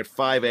morning at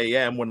 5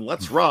 a.m. when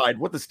Let's Ride,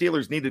 what the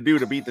Steelers need to do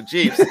to beat the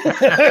Chiefs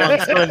on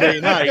Sunday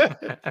night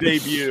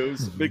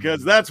debuts,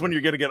 because that's when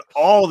you're going to get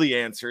all the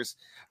answers.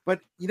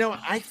 But,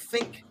 I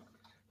think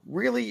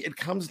really it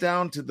comes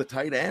down to the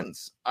tight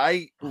ends.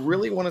 I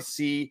really want to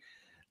see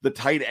the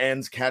tight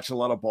ends catch a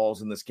lot of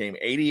balls in this game.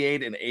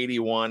 88 and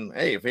 81.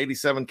 Hey, if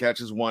 87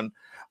 catches one,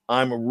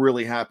 I'm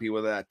really happy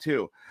with that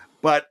too.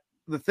 But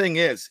the thing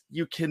is,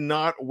 you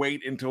cannot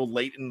wait until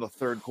late in the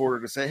third quarter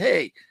to say,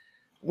 hey,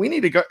 we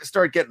need to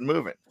start getting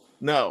moving.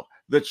 No,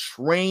 the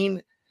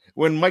train,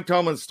 when Mike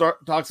Tomlin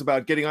talks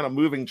about getting on a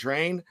moving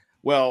train,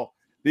 well,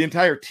 the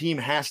entire team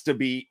has to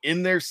be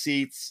in their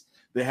seats.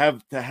 They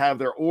have to have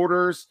their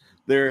orders.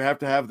 They have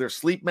to have their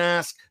sleep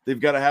mask. They've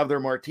got to have their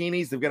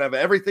martinis. They've got to have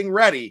everything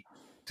ready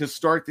to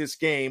start this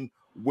game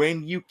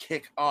when you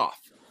kick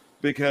off,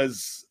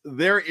 because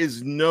there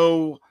is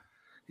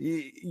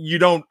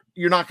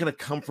you're not going to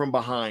come from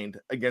behind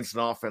against an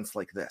offense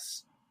like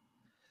this,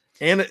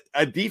 and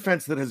a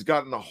defense that has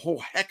gotten a whole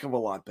heck of a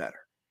lot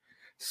better.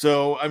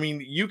 So,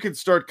 you could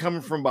start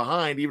coming from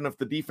behind even if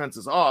the defense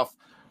is off,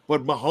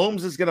 but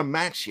Mahomes is going to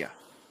match you.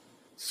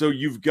 So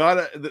you've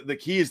got to, the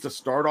key is to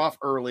start off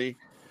early.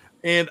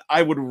 And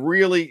I would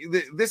really,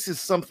 this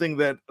is something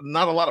that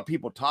not a lot of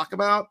people talk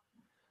about,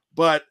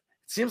 but it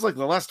seems like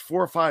the last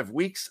 4 or 5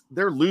 weeks,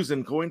 they're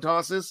losing coin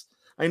tosses.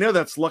 I know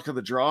that's luck of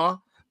the draw,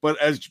 but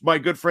as my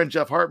good friend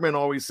Jeff Hartman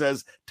always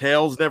says,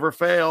 tails never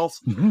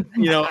fails.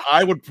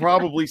 I would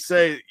probably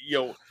say,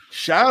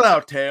 shout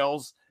out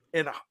tails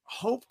and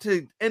hope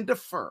to and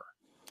defer.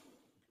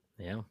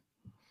 Yeah.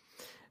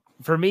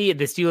 For me,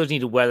 the Steelers need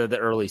to weather the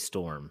early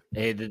storm.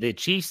 The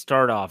Chiefs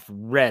start off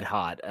red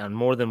hot on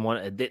more than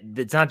one.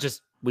 It's not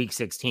just week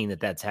 16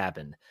 that's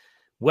happened.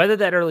 Weather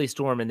that early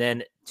storm, and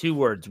then 2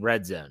 words,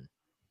 red zone.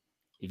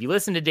 If you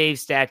listen to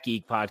Dave's Stat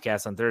Geek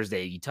podcast on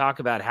Thursday, you talk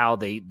about how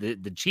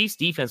the Chiefs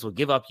defense will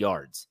give up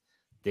yards.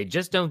 They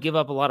just don't give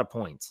up a lot of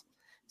points.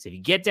 So if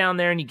you get down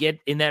there and you get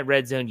in that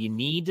red zone, you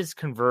need to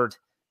convert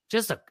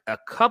just a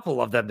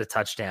couple of them to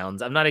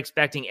touchdowns. I'm not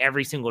expecting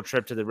every single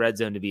trip to the red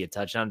zone to be a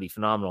touchdown. It'd be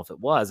phenomenal if it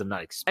was. I'm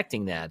not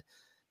expecting that.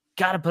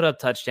 Got to put up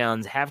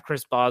touchdowns, have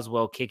Chris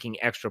Boswell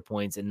kicking extra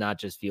points and not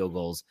just field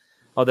goals.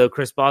 Although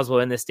Chris Boswell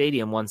in the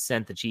stadium once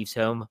sent the Chiefs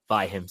home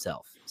by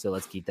himself. So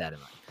let's keep that in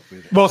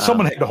mind. Well,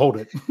 someone had to hold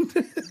it.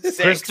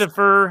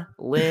 Christopher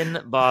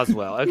Lynn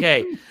Boswell.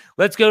 Okay,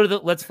 let's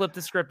flip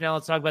the script now.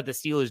 Let's talk about the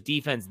Steelers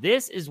defense.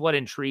 This is what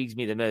intrigues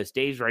me the most.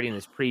 Dave's writing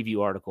this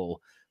preview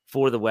article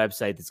for the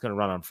website that's going to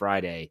run on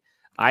Friday.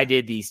 I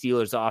did the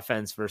Steelers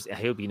offense first. I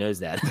hope he knows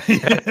that.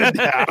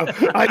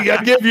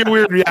 I give you a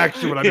weird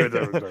reaction when I heard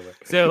that.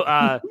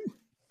 So,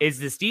 is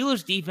the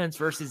Steelers defense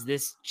versus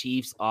this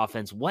Chiefs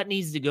offense? What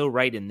needs to go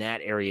right in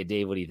that area,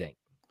 Dave? What do you think?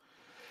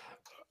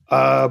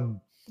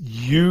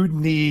 You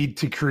need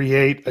to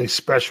create a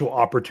special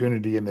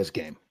opportunity in this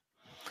game.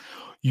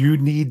 You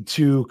need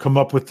to come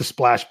up with the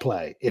splash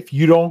play. If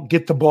you don't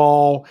get the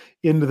ball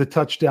into the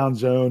touchdown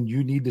zone,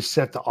 you need to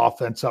set the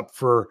offense up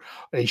for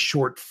a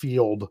short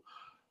field,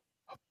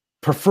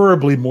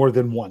 preferably more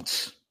than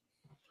once.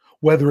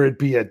 Whether it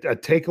be a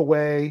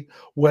takeaway,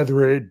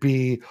 whether it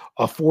be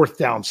a 4th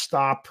down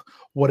stop,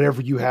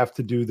 whatever you have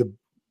to do,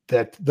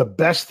 the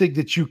best thing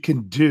that you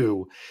can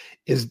do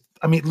is,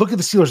 look at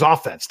the Steelers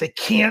offense. They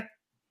can't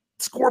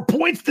score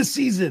points this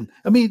season.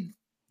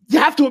 You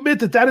have to admit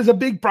that is a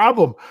big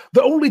problem.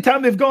 The only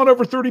time they've gone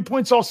over 30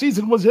 points all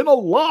season was in a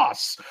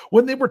loss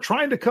when they were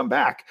trying to come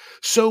back.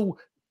 So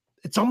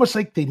it's almost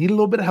like they need a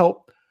little bit of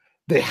help.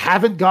 They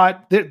haven't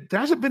got there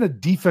hasn't been a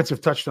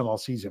defensive touchdown all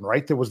season,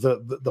 right? There was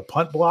the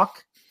punt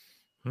block.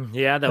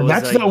 Yeah,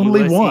 that's the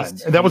only one.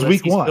 And that was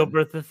week 1.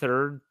 Gilbert the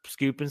third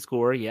scoop and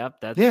score.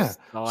 Yep, that's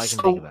all I can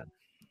think about.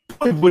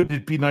 Wouldn't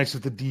it be nice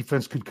if the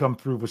defense could come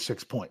through with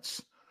 6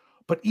 points?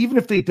 But even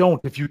if they don't,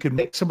 if you can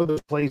make some of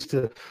those plays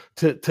to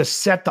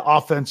set the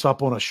offense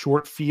up on a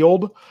short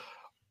field,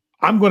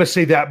 I'm going to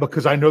say that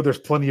because I know there's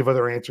plenty of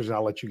other answers, and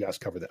I'll let you guys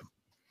cover them.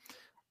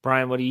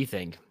 Brian, what do you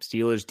think?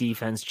 Steelers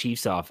defense,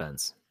 Chiefs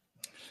offense.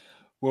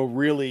 Well,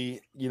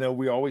 really,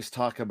 we always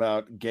talk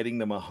about getting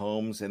to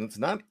Mahomes, and it's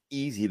not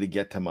easy to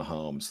get to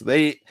Mahomes.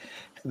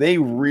 They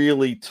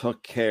really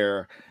took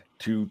care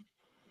to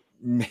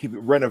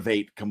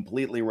maybe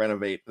completely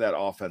renovate that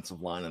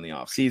offensive line in the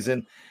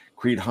offseason.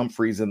 Creed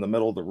Humphrey's in the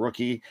middle, the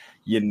rookie.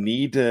 You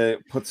need to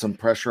put some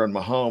pressure on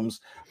Mahomes,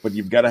 but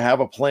you've got to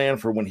have a plan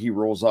for when he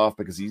rolls out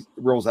because he's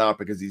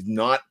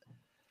not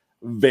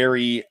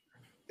very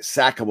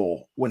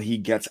sackable when he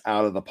gets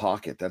out of the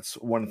pocket. That's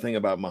one thing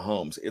about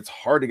Mahomes. It's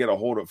hard to get a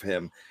hold of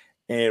him,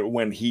 and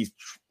when he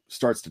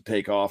starts to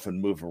take off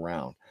and move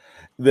around.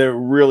 The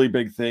really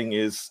big thing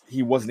is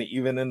he wasn't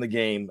even in the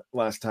game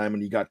last time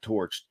and he got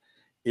torched.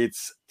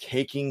 It's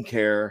taking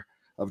care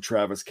of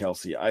Travis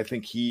Kelce. I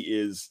think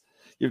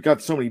you've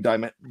got so many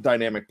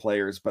dynamic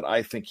players, but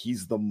I think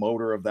he's the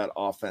motor of that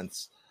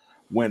offense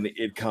when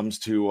it comes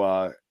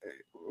to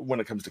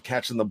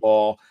catching the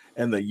ball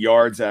and the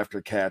yards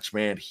after catch.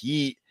 Man,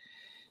 he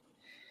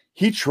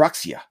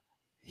trucks you.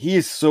 He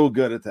is so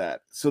good at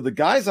that. So the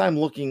guys I'm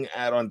looking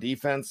at on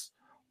defense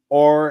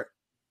are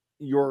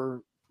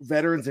your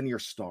veterans and your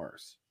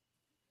stars.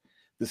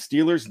 The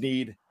Steelers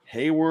need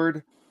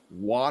Hayward,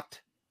 Watt.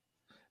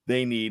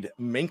 They need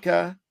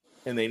Minka,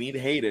 and they need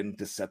Hayden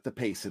to set the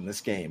pace in this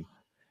game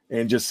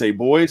and just say,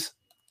 boys,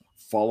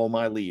 follow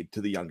my lead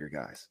to the younger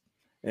guys.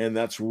 And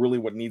that's really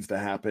what needs to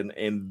happen.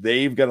 And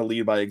they've got to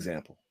lead by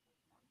example.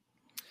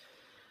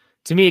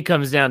 To me, it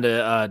comes down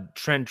to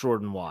Trent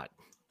Jordan Watt.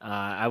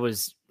 I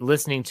was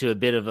listening to a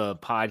bit of a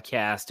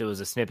podcast. It was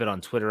a snippet on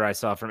Twitter I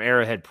saw from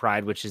Arrowhead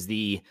Pride, which is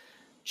the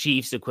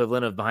Chiefs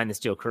equivalent of Behind the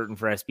Steel Curtain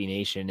for SB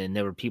Nation. And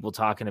there were people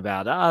talking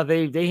about,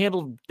 they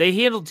handled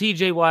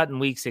TJ Watt in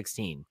week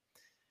 16.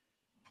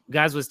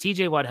 Guys, was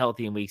TJ Watt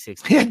healthy in week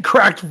 16? He had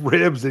cracked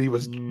ribs and he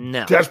was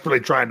desperately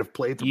trying to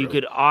play through. You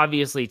could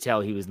obviously tell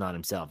he was not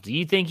himself. Do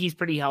you think he's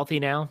pretty healthy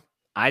now?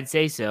 I'd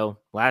say so.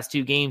 Last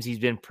 2 games, he's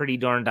been pretty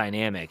darn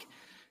dynamic.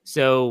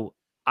 So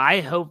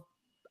I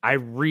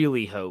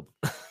really hope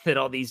that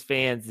all these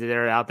fans that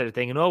are out there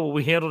thinking, oh, well,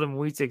 we handled him in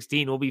week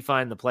 16, we'll be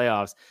fine in the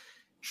playoffs.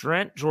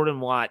 Trent Jordan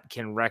Watt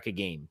can wreck a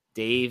game.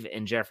 Dave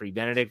and Jeffrey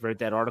Benedict wrote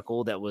that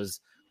article that was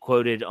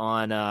quoted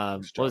on,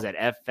 what was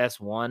that,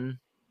 FS1?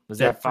 Was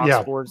that Fox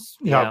Sports?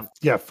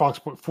 Yeah, Fox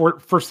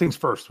Sports. First Things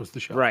First was the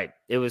show. Right.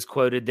 It was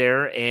quoted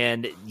there.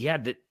 And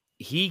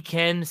he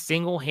can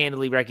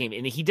single-handedly wreck a game.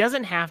 And he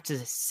doesn't have to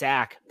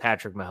sack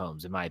Patrick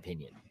Mahomes, in my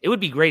opinion. It would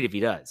be great if he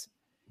does.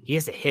 He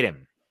has to hit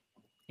him.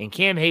 And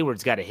Cam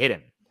Hayward's got to hit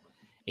him.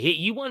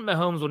 You want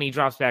Mahomes when he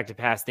drops back to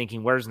pass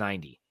thinking, where's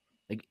 90?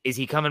 Like, is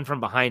he coming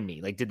from behind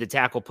me? Like, did the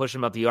tackle push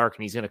him up the arc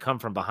and he's going to come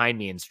from behind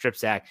me and strip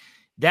sack?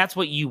 That's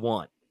what you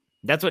want.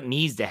 That's what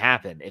needs to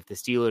happen if the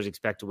Steelers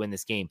expect to win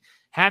this game.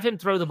 Have him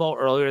throw the ball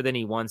earlier than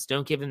he wants.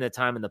 Don't give him the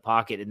time in the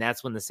pocket. And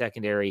that's when the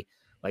secondary,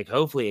 like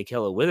hopefully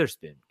Ahkello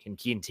Witherspoon, can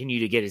continue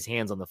to get his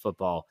hands on the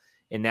football.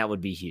 And that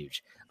would be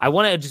huge. I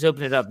want to just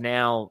open it up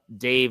now.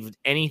 Dave,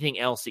 anything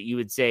else that you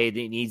would say that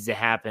needs to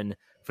happen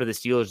for the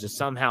Steelers to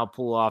somehow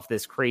pull off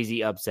this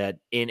crazy upset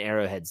in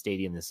Arrowhead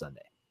Stadium this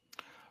Sunday?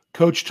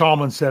 Coach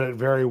Tomlin said it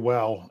very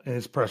well in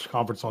his press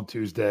conference on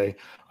Tuesday.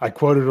 I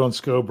quoted it on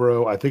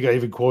Scobro. I think I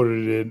even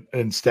quoted it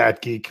in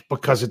Stat Geek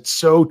because it's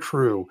so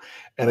true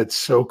and it's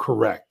so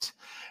correct.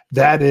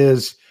 That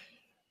is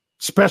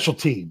special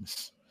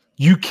teams.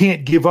 You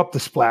can't give up the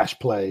splash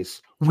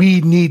plays.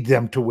 We need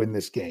them to win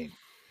this game.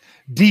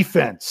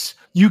 Defense.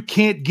 You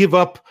can't give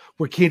up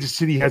where Kansas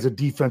City has a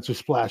defensive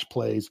splash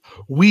plays.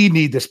 We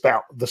need the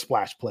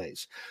splash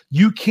plays.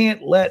 You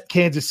can't let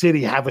Kansas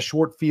City have a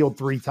short field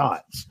 3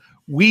 times.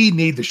 We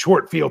need the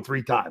short field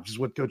 3 times, is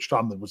what Coach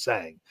Tomlin was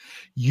saying.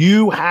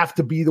 You have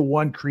to be the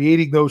one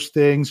creating those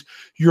things.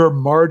 Your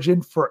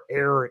margin for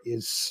error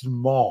is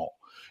small.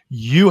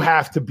 You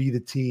have to be the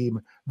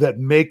team that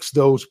makes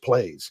those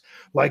plays.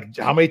 Like,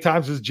 how many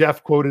times has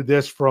Jeff quoted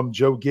this from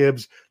Joe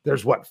Gibbs?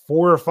 There's 4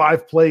 or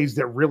 5 plays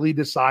that really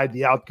decide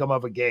the outcome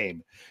of a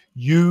game.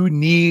 You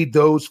need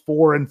those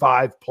 4 and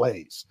 5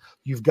 plays.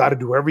 You've got to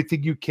do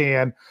everything you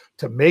can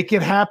to make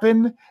it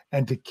happen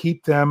and to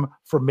keep them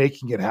from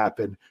making it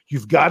happen.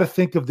 You've got to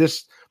think of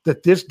this,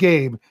 that this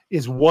game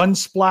is one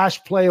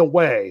splash play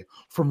away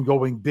from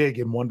going big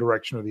in one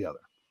direction or the other.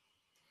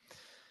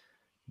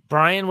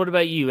 Brian, what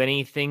about you?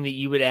 Anything that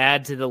you would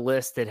add to the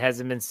list that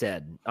hasn't been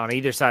said on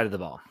either side of the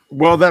ball?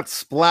 Well, that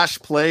splash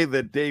play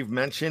that Dave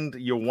mentioned,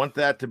 you want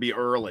that to be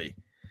early.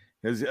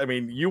 Because, I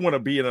mean, you want to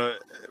be in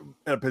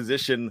a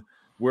position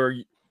where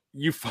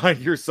you find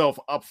yourself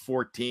up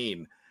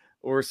 14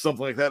 or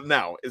something like that.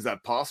 Now, is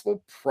that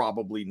possible?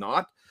 Probably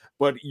not.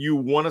 But you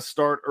want to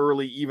start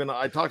early. Even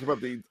I talked about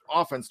the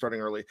offense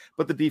starting early,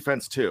 but the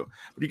defense too.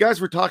 But you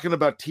guys were talking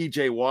about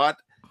TJ Watt.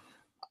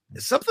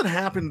 Something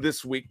happened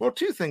this week. Well,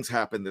 2 things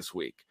happened this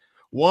week.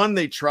 One,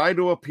 they tried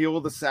to appeal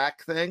the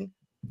sack thing,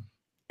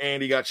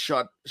 and he got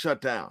shut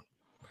down.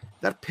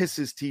 That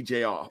pisses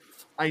TJ off.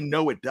 I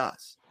know it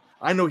does.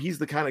 I know he's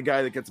the kind of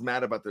guy that gets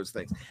mad about those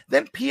things.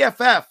 Then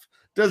PFF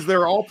does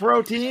their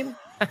all-pro team.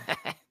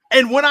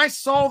 And when I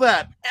saw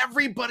that,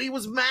 everybody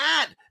was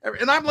mad.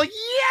 And I'm like,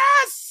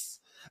 yes,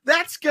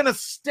 that's going to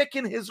stick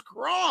in his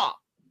craw.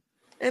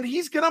 And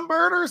he's going to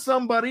murder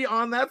somebody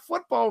on that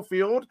football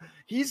field.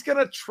 He's going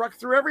to truck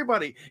through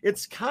everybody.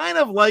 It's kind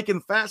of like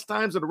in Fast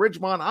Times at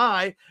Ridgemont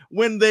High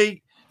when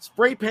they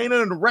spray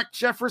painted and wrecked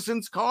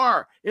Jefferson's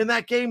car. In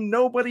that game,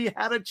 nobody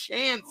had a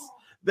chance.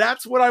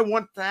 That's what I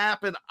want to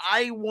happen.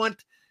 I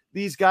want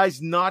these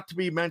guys not to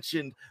be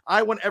mentioned.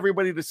 I want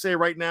everybody to say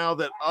right now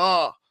that,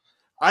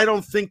 I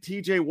don't think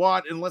TJ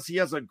Watt, unless he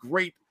has a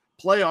great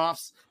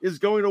playoffs, is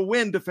going to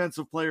win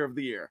Defensive Player of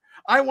the Year.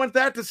 I want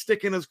that to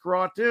stick in his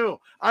craw too.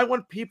 I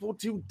want people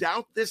to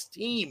doubt this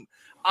team.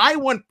 I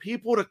want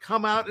people to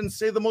come out and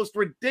say the most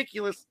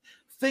ridiculous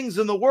things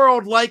in the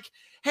world, like,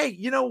 hey,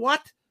 you know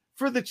what?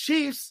 For the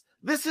Chiefs,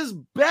 this is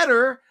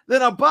better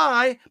than a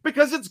bye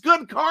because it's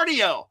good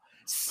cardio.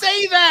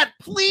 Say that,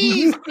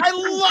 please. I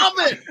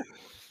love it.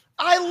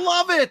 I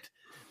love it.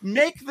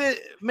 Make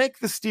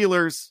the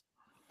Steelers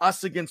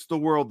us against the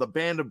world, the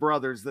band of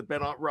brothers that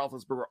Ben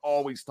Roethlisberger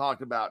always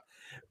talked about.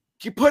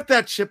 You put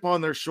that chip on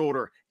their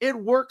shoulder. It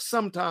works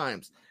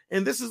sometimes,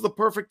 and this is the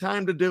perfect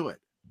time to do it.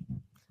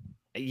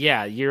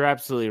 Yeah, you're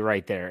absolutely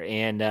right there.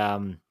 And I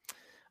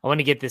want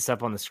to get this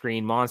up on the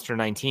screen.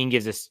 Monster19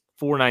 gives us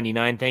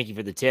 $4.99. Thank you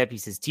for the tip. He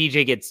says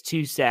TJ gets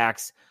 2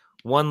 sacks.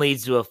 One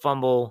leads to a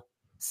fumble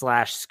 /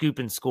 scoop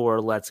and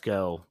score. Let's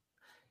go.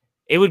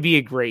 It would be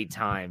a great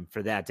time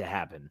for that to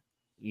happen,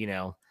 you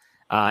know.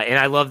 And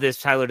I love this.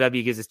 Tyler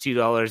W gives us $2.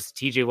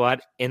 TJ Watt,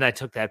 and I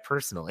took that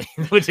personally,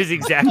 which is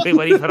exactly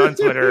what he put on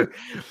Twitter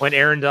when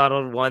Aaron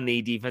Donald won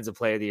the Defensive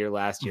Player of the Year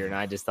last year. And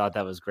I just thought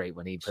that was great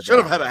when he put should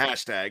have had a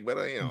hashtag, but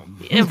you know,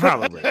 yeah,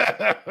 probably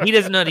he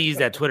doesn't know how to use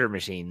that Twitter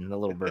machine, the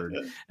little bird.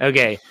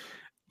 Okay,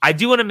 I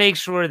do want to make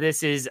sure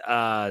this is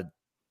that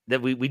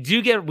we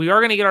are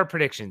going to get our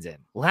predictions in.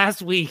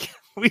 Last week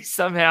we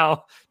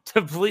somehow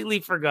completely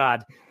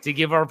forgot to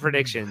give our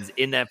predictions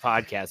in that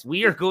podcast.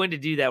 We are going to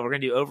do that. We're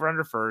going to do over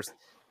under first,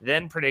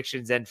 then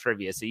predictions, then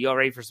trivia. So you all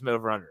ready for some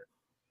over under?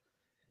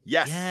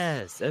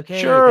 Yes.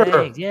 Okay. Sure.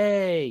 Thanks.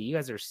 Yay. You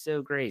guys are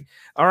so great.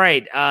 All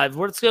right.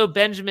 Let's go.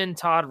 Benjamin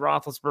Todd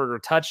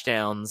Roethlisberger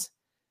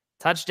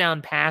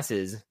touchdown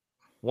passes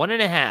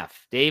 1.5.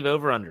 Dave,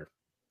 over under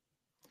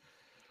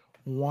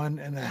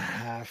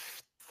 1.5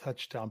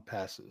 touchdown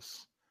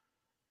passes.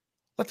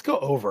 Let's go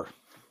over.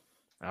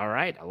 All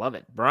right. I love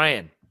it.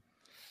 Brian.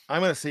 I'm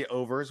going to say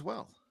over as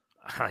well.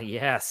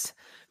 Yes.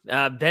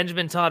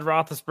 Benjamin Todd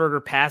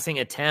Roethlisberger passing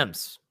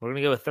attempts. We're going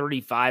to go with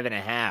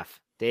 35.5.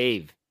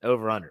 Dave,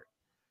 over under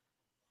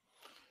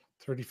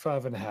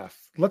 35.5.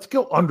 Let's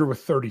go under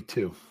with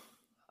 32.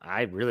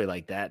 I really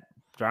like that.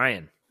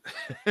 Brian.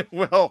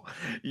 Well,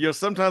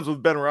 sometimes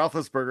with Ben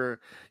Roethlisberger,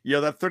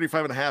 that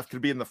 35.5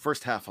 could be in the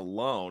first half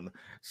alone.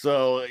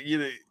 So,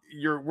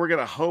 we're going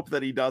to hope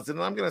that he doesn't.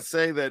 And I'm going to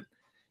say that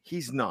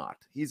he's not.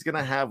 He's going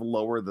to have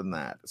lower than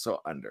that.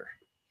 So under.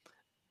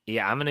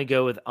 Yeah, I'm going to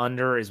go with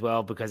under as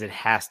well because it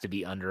has to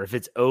be under. If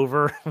it's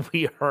over,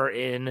 we are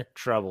in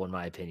trouble, in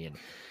my opinion.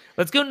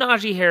 Let's go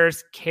Najee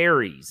Harris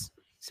carries.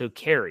 So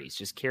carries,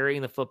 just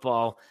carrying the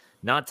football,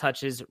 not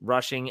touches,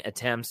 rushing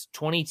attempts,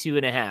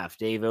 22.5.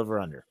 Dave, over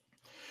under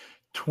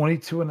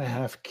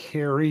 22.5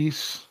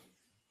 carries.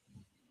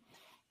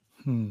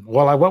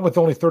 Well, I went with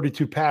only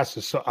 32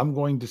 passes, so I'm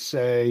going to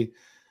say,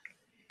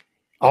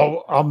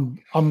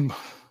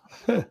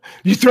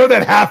 you throw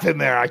that half in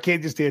there. I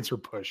can't just answer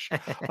push. You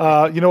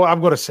know what? I'm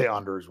going to say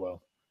under as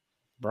well.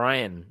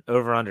 Brian,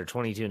 over under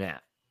 22.5.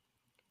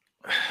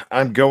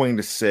 I'm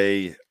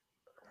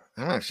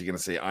actually going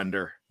to say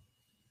under.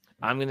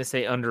 I'm going to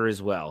say under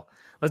as well.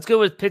 Let's go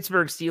with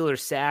Pittsburgh Steelers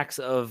sacks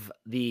of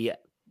the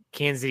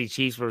Kansas City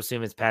Chiefs. We'll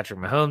assume it's Patrick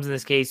Mahomes in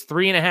this case.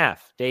 3.5.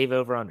 Dave,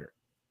 over under.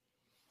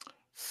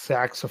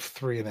 Sacks of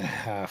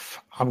 3.5.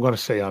 I'm going to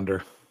say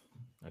under.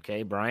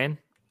 Okay, Brian.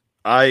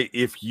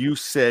 If you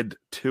said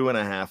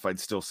 2.5, I'd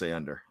still say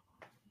under.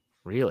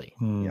 Really?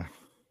 Yeah.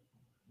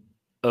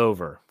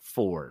 Over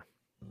 4.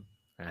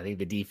 I think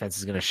the defense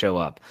is going to show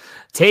up.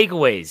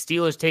 Takeaways.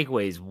 Steelers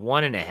takeaways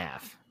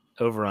 1.5.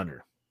 Over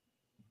under.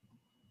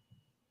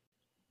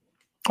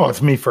 Oh,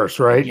 it's me first,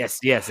 right? Yes,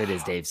 it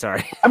is, Dave.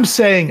 Sorry. I'm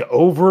saying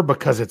over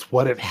because it's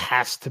what it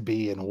has to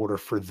be in order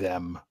for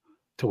them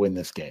to win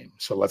this game.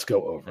 So let's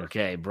go over.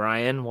 Okay,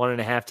 Brian, 1.5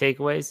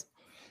 takeaways.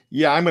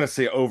 Yeah, I'm going to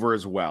say over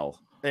as well.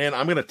 And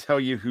I'm going to tell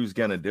you who's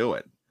going to do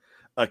it.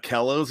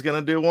 Akello's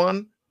going to do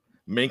one.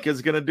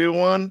 Minka's going to do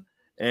one.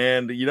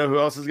 And you know who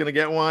else is going to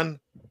get one?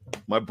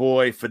 My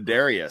boy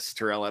Fedarius.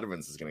 Terrell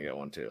Edmonds is going to get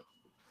one too.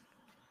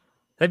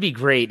 That'd be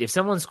great. If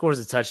someone scores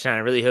a touchdown,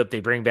 I really hope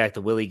they bring back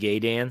the Willie Gay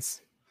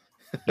dance.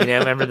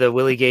 Remember the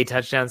Willie Gay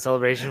touchdown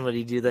celebration? Would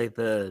he do like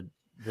the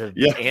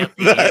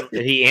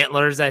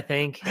antlers, I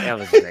think? That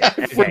was great.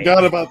 I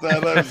forgot about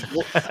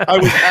that.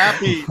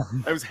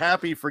 I was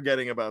happy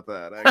forgetting about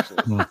that,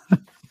 actually.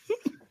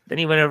 Then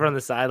he went over on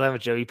the sideline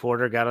with Joey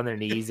Porter, got on their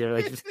knees. They were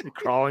like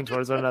crawling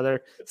towards one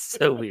another.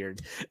 So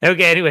weird.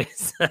 Okay,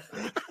 anyways.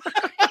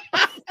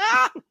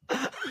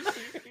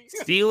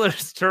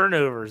 Steelers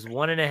turnovers,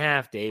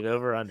 1.5, Dave,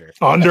 over under.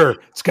 Under.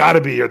 It's got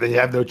to be, or they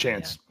have no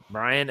chance. Yeah.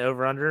 Brian,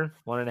 over under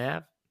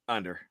 1.5.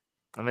 Under.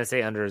 I'm going to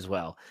say under as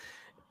well.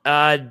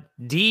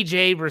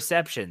 DJ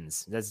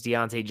receptions. That's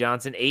Deontay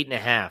Johnson.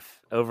 8.5.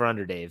 Over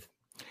under, Dave.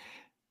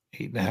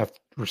 8.5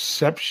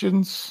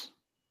 receptions.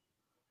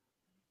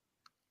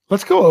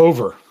 Let's go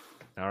over.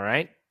 All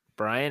right.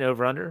 Brian,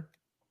 over under.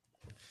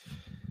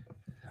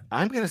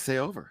 I'm going to say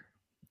over.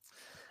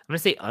 I'm going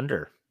to say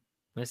under.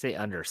 I'm going to say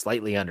under,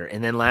 slightly under.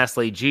 And then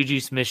lastly, Juju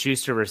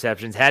Smith-Schuster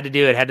receptions. Had to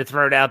do it. Had to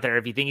throw it out there.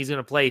 If you think he's going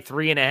to play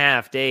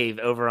 3.5, Dave,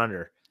 over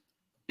under.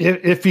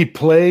 If he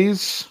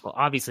plays, well,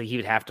 obviously he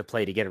would have to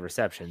play to get a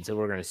reception, so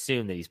we're going to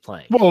assume that he's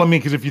playing. Well, I mean,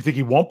 because if you think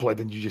he won't play,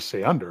 then you just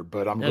say under.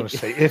 But I'm going to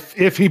say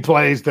if he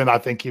plays, then I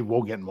think he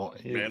will get more.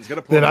 Man's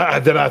going to play.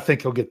 Then I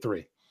think he'll get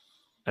 3.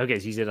 Okay,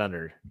 so you said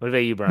under. What about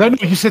you, Brian? No,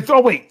 you said.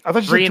 Oh wait, I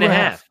thought you said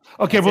 3.5.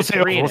 Okay, we'll say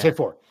over. We'll say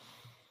 4.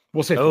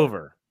 We'll say 4.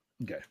 Over.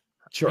 Okay,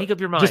 sure. Make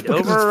up your mind.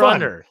 Over or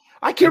under.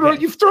 I can't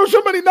remember. You throw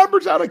so many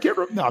numbers out. I can't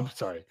remember. No, I'm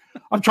sorry.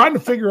 I'm trying to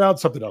figure out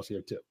something else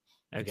here too.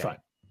 Okay. Fine.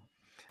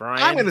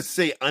 Brian, I'm going to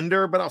say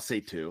under, but I'll say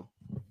 2.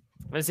 I'm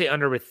going to say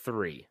under with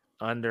 3.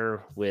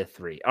 Under with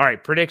 3. All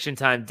right, prediction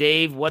time.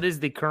 Dave, what is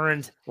the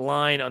current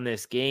line on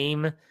this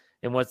game,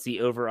 and what's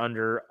the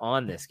over-under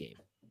on this game?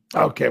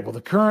 Okay, well,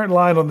 the current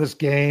line on this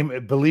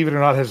game, believe it or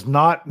not, has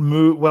not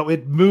moved. Well,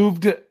 it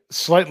moved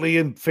slightly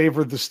in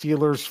favor of the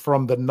Steelers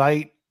from the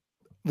night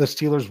the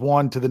Steelers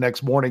won to the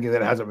next morning, and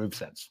it hasn't moved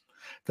since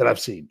that I've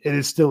seen. It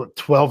is still at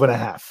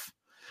 12.5.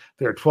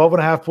 They're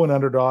 12.5-point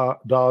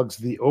underdogs.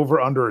 The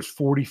over-under is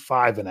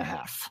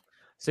 45.5.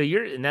 So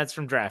and that's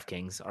from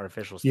DraftKings, our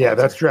official sponsor. Yeah,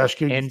 that's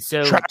DraftKings. And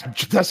so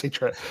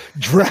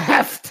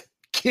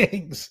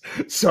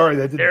DraftKings. Sorry,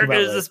 that didn't there come out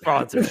goes right. the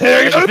sponsor.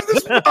 There goes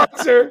the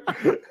sponsor.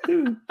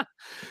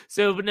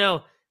 So, but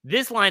no,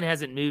 this line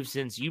hasn't moved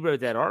since you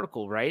wrote that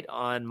article, right?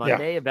 On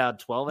Monday, about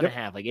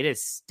 12.5. Like it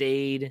has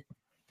stayed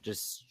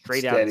just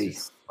straight steady.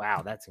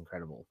 Wow, that's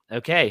incredible.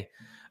 Okay.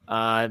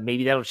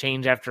 Maybe that'll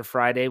change after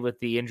Friday with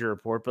the injury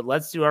report, but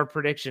let's do our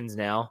predictions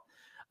now.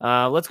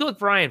 Let's go with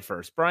Brian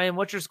first. Brian,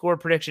 what's your score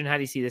prediction? How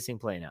do you see this thing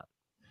playing out?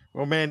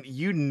 Well, man,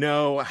 you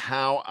know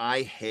how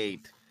I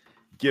hate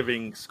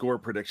giving score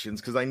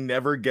predictions because I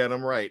never get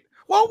them right.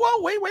 Whoa,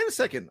 wait a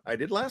second. I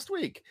did last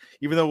week,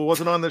 even though it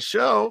wasn't on the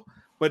show,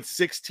 but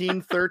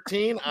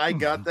 16-13, I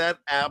got that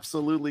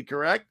absolutely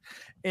correct.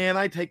 And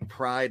I take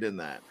pride in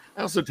that.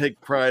 I also take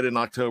pride in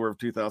October of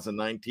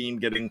 2019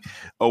 getting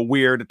a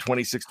weird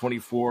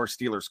 26-24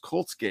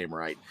 Steelers-Colts game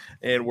right,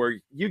 and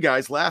where you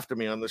guys laughed at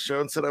me on the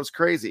show and said I was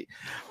crazy.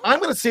 I'm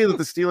going to say that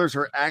the Steelers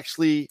are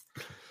actually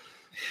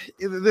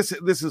this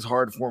is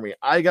hard for me.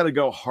 I got to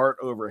go heart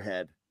over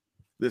head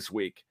this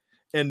week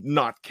and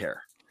not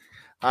care.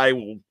 I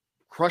will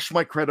crush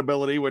my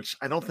credibility, which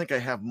I don't think I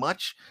have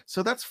much,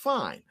 so that's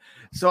fine.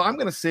 So I'm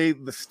going to say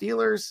the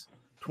Steelers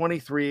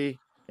 23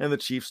 and the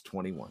Chiefs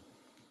 21.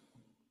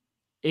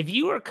 If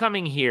you are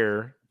coming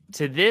here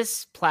to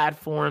this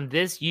platform,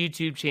 this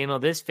YouTube channel,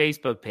 this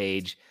Facebook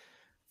page,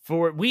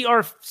 we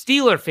are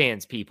Steeler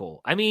fans,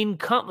 people. I mean,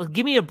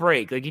 give me a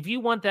break. Like, if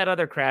you want that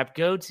other crap,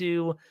 go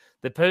to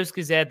the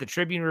Post-Gazette, the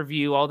Tribune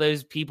Review, all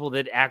those people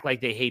that act like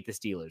they hate the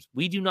Steelers.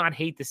 We do not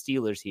hate the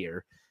Steelers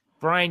here.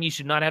 Brian, you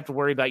should not have to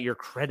worry about your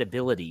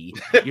credibility.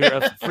 You're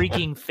a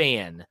freaking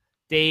fan.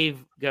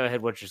 Dave, go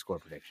ahead. What's your score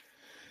prediction?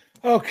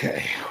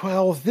 Okay.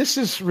 Well, this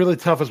is really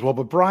tough as well,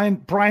 but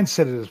Brian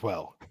said it as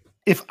well.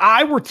 If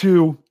I were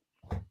to,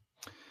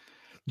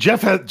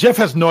 Jeff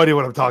has no idea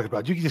what I'm talking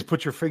about. You can just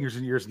put your fingers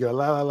in your ears and go,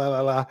 la, la, la, la,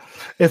 la.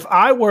 If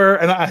I were,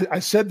 and I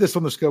said this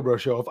on the Scobro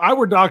show, if I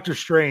were Doctor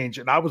Strange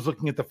and I was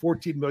looking at the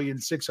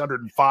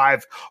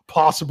 14,605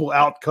 possible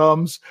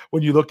outcomes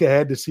when you look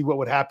ahead to see what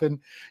would happen,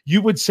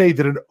 you would say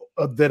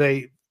that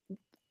a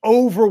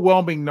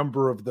overwhelming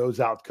number of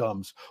those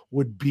outcomes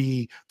would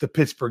be the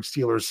Pittsburgh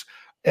Steelers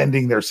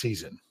ending their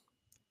season.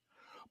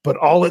 But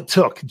all it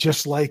took,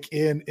 just like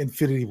in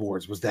Infinity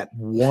Wars, was that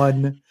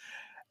one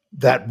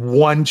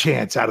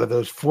chance out of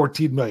those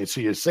 14 million.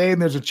 So you're saying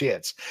there's a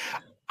chance.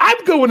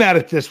 I'm going at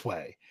it this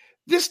way.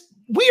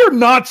 We are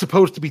not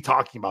supposed to be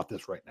talking about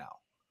this right now.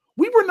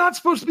 We weren't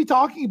supposed to be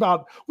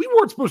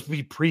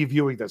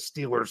previewing the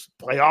Steelers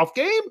playoff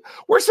game.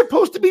 We're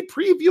supposed to be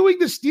previewing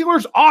the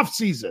Steelers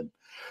offseason.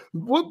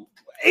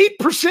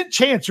 8%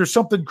 chance or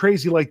something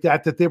crazy like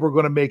that they were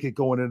going to make it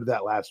going into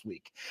that last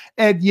week.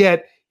 And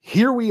yet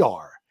here we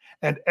are.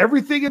 And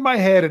everything in my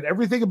head and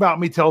everything about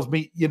me tells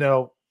me, you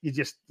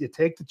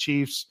take the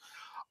Chiefs.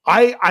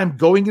 I'm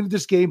going into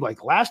this game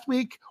like last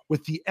week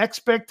with the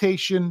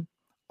expectation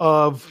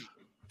of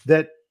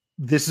that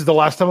this is the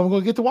last time I'm going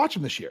to get to watch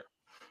them this year.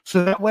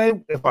 So that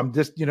way, if I'm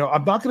just,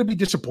 I'm not going to be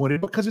disappointed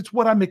because it's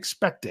what I'm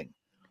expecting.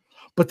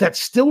 But that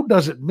still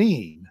doesn't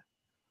mean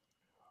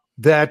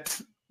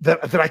that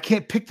I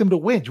can't pick them to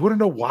win. Do you want to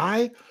know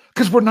why?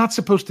 Because we're not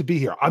supposed to be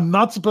here. I'm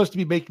not supposed to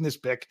be making this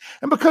pick.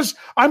 And because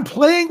I'm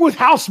playing with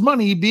house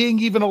money, being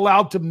even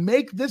allowed to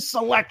make this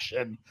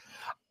selection,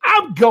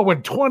 I'm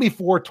going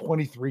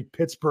 24-23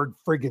 Pittsburgh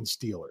friggin'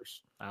 Steelers.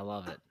 I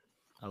love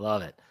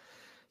it.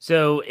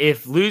 So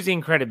if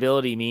losing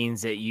credibility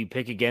means that you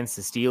pick against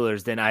the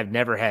Steelers, then I've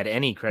never had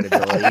any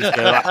credibility.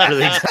 So I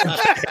really don't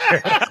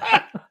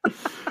care.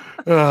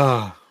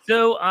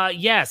 So,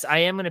 yes, I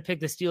am going to pick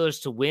the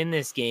Steelers to win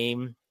this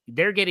game.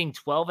 They're getting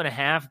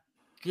 12.5.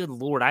 Good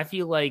Lord. I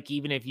feel like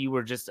even if you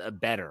were just a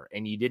better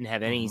and you didn't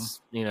have any,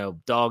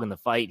 dog in the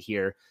fight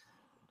here,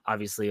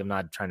 obviously I'm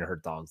not trying to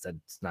hurt dogs.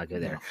 That's not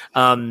good there.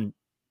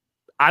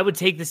 I would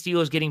take the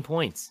Steelers getting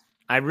points.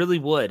 I really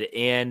would.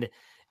 And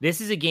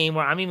this is a game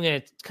where I'm even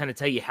going to kind of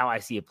tell you how I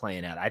see it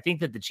playing out. I think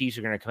that the Chiefs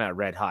are going to come out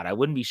red hot. I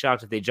wouldn't be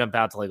shocked if they jump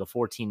out to like a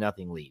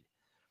 14-0 lead.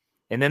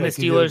 And then like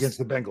the Steelers against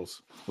the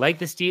Bengals,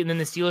 and then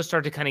the Steelers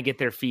start to kind of get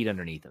their feet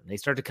underneath them. They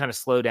start to kind of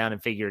slow down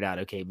and figure it out.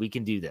 Okay, we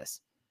can do this.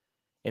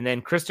 And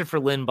then Christopher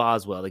Lynn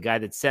Boswell, the guy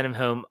that sent him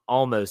home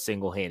almost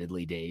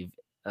single-handedly, Dave,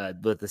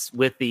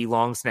 with the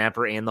long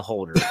snapper and the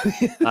holder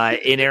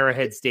in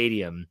Arrowhead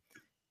Stadium,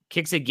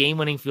 kicks a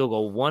game-winning field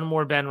goal. One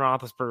more Ben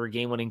Roethlisberger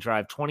game-winning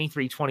drive,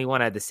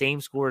 23-21. I had the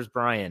same score as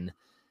Brian,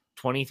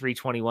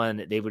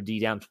 23-21. They would be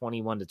down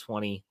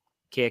 21-20.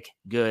 Kick,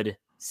 good.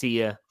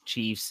 See ya,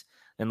 Chiefs.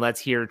 And let's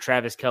hear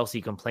Travis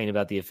Kelce complain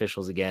about the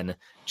officials again,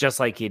 just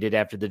like he did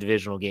after the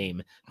divisional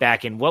game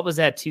back in, what was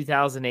that,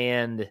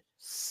 2016?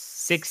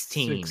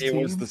 It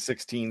was the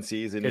 16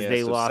 season. Because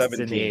they lost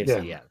 17. In the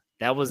AFC. Yeah.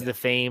 That was the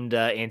famed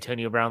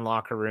Antonio Brown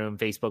locker room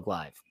Facebook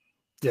Live.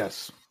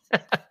 Yes.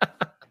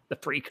 The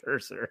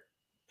precursor.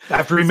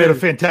 After he made a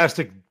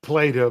fantastic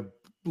play to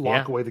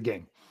lock away the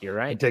game. You're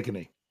right. And take a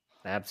knee.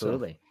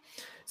 Absolutely.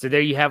 So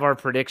there you have our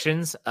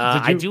predictions.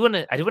 I do want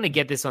to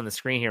get this on the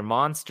screen here.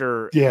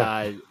 Monster.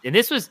 Yeah. And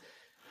there's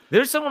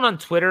someone on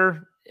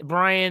Twitter,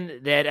 Brian,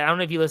 that I don't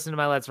know if you listen to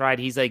my Let's Ride.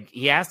 He's like,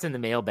 he asked in the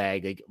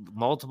mailbag like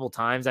multiple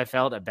times, I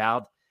felt,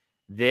 about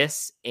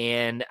this,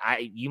 and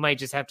you might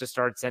just have to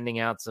start sending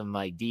out some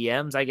like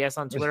DMs, I guess,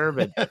 on Twitter,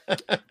 but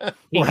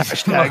or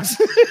hashtags.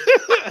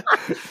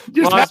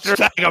 Just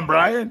hashtag him,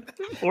 Brian.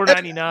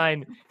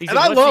 499. And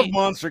I love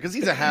Monster because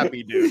he's a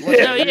happy dude.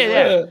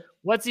 Yeah.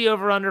 What's the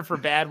over-under for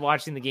bad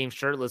watching the game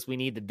shirtless? We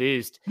need the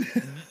boost.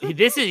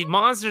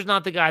 Monster's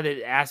not the guy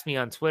that asked me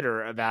on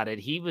Twitter about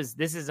it.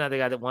 This is not the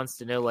guy that wants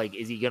to know, like,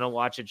 is he going to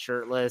watch it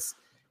shirtless?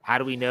 How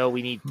do we know?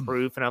 We need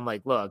proof. And I'm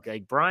like, look,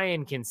 like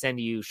Brian can send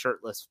you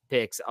shirtless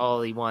pics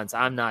all he wants.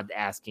 I'm not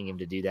asking him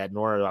to do that,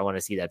 nor do I want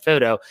to see that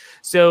photo.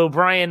 So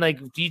Brian, like,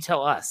 do you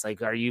tell us,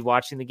 like, are you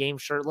watching the game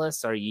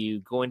shirtless? Are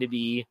you going to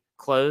be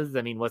clothed?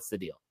 I mean, what's the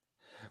deal?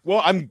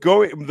 Well,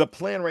 the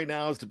plan right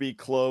now is to be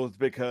clothed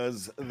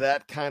because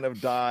that kind of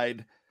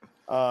died.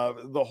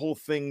 The whole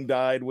thing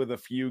died with a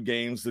few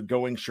games that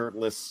going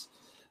shirtless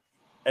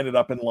ended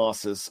up in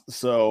losses.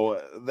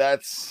 So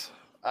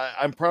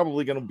I'm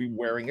probably going to be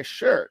wearing a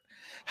shirt.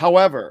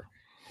 However,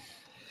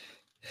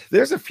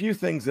 there's a few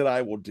things that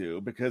I will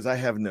do because I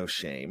have no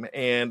shame.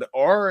 And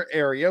our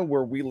area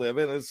where we live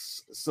in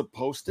is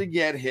supposed to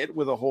get hit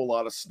with a whole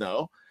lot of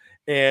snow.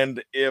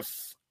 And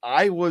if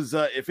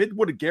it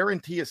would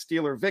guarantee a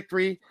Steeler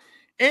victory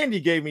and you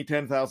gave me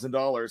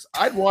 $10,000,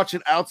 I'd watch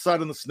it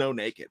outside in the snow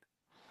naked.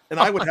 And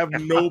I would have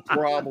no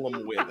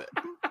problem with it.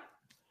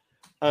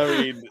 I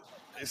mean,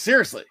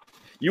 seriously,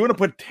 you want to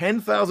put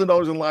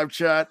 $10,000 in live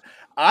chat?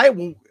 I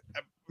will,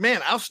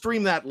 man, I'll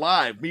stream that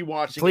live. Me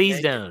watching.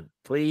 Please don't.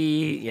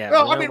 Please. Yeah.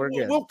 No, I mean,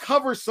 we'll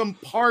cover some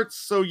parts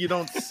so you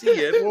don't see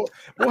it.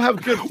 We'll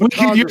have good We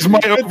can use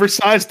my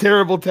oversized,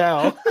 terrible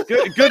towel.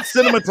 Good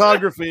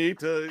cinematography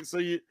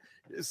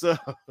so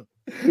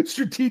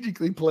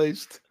strategically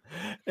placed.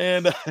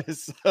 And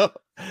so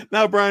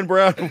now Brian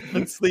Brown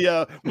wants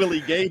the Willie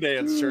Gay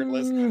dance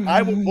shirtless.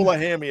 I will pull a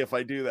hammy if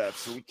I do that.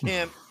 So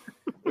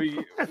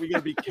we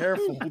gotta be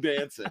careful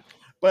dancing.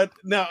 But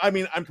now, I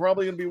mean, I'm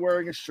probably gonna be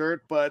wearing a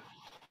shirt, but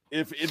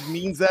if it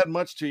means that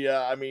much to you,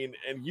 I mean,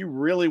 and you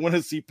really want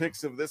to see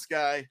pics of this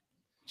guy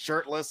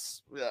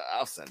shirtless,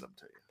 I'll send them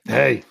to you.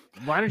 Hey,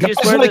 why don't you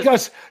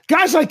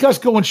guys like us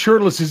going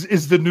shirtless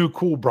is the new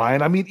cool,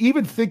 Brian. I mean,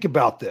 even think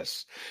about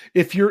this.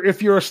 If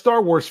you're a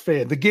Star Wars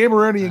fan, the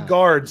Gameronian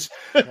guards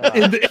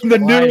in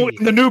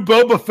the new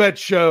Boba Fett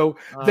show,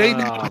 they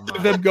now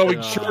have them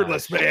going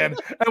shirtless, man.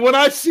 And when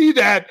I see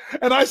that,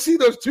 and I see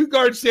those two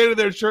guards standing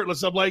there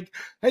shirtless, I'm like,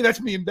 hey, that's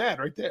me and Dad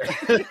right there.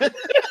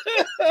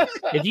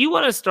 If you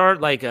want to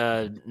start like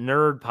a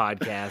nerd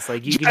podcast,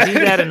 like you can do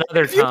that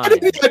another time. You had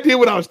any idea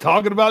what I was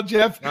talking about,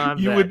 Jeff?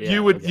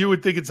 You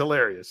would think it's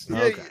hilarious.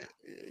 Yeah, okay.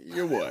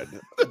 You would,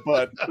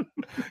 but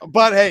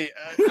hey,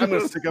 I'm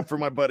going to stick up for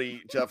my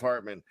buddy Jeff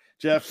Hartman.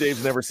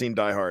 Dave's never seen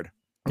Die Hard.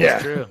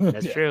 That's true.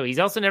 That's true. He's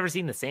also never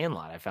seen The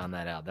Sandlot. I found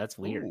that out. That's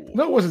weird. Ooh.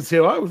 No, it wasn't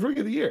Sandlot. It was Rookie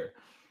of the Year.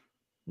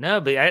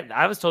 No, but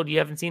I was told you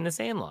haven't seen The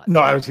Sandlot.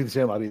 No, I haven't seen The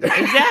Sandlot either.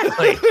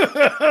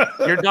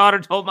 Exactly. Your daughter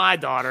told my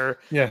daughter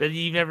that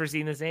you've never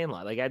seen The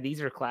Sandlot. Like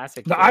these are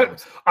classic. No,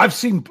 I've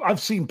seen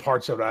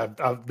parts of it.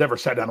 I've never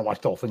sat down and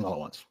watched the whole thing all at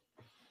once.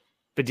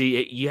 But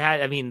you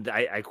had? I mean,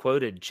 I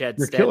quoted Ched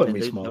You're Stedman,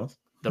 killing me,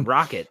 the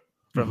Rocket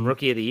from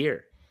Rookie of the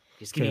Year.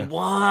 Just give me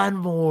one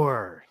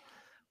more.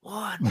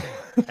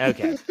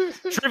 Okay.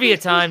 Trivia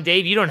time,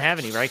 Dave. You don't have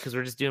any, right? Because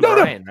we're just doing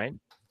Brian, right?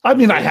 I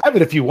mean, I have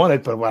it if you want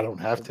it, but I don't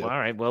have to. All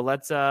right. Well,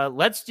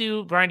 let's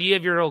do Brian. Do you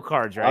have your old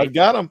cards, right? I've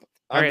got them.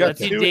 All right. Let's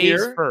do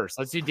Dave's first.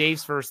 Let's do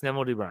Dave's first, and then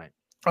we'll do Brian.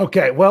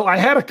 Okay, well, I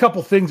had a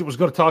couple things that was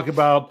going to talk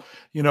about,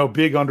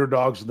 big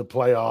underdogs in the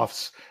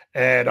playoffs.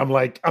 And I'm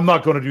like, I'm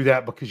not going to do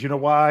that because you know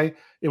why?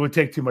 It would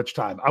take too much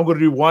time. I'm going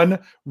to do one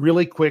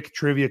really quick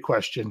trivia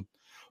question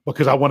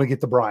because I want to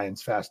get the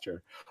Bryans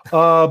faster.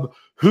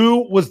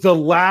 Who was the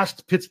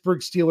last Pittsburgh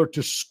Steeler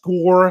to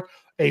score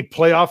a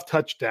playoff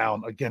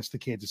touchdown against the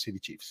Kansas City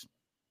Chiefs?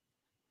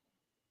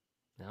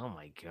 Oh,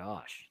 my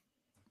gosh.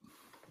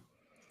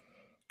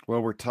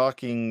 Well, we're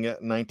talking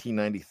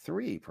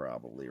 1993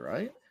 probably,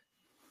 right?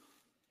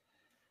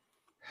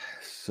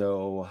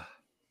 So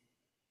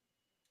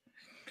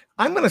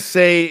I'm going to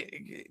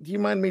say, do you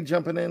mind me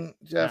jumping in,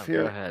 Jeff,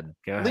 here? Go ahead.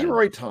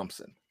 Leroy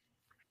Thompson.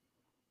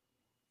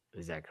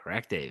 Is that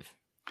correct, Dave?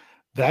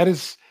 That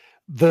is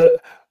the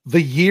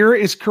year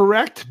is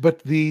correct,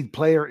 but the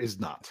player is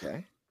not.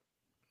 Okay.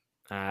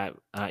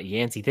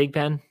 Yancey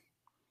Thigpen.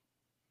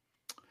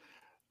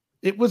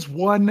 It was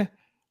a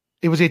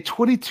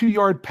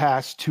 22-yard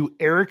pass to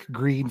Eric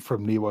Green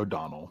from Neil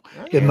O'Donnell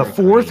in the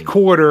fourth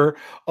quarter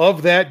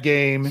of that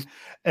game,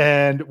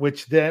 and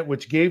which gave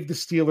the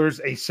Steelers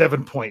a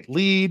 7-point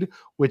lead,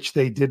 which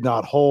they did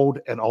not hold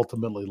and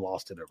ultimately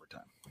lost in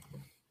overtime.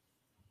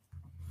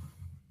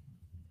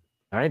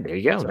 All right, there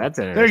you go. That's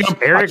it. There you go.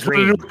 Eric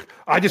Green.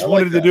 I just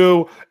wanted to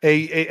do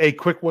a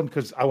quick one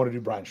because I want to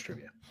do Brian's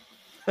trivia.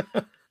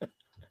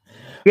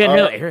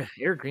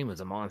 Eric Green was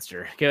a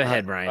monster. Go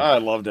ahead, Brian. I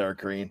loved Eric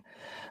Green.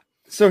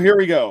 So here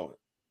we go.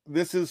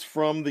 This is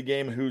from the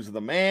game Who's the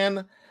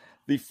Man?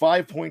 The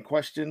 5-point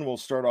question will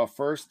start off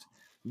first.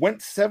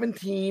 Went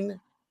 17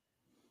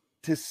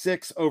 and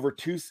 6 over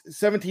two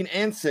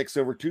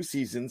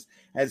seasons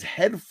as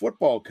head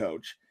football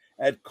coach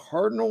at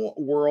Cardinal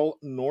Whirl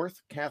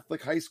North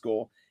Catholic High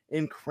School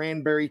in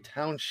Cranberry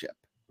Township.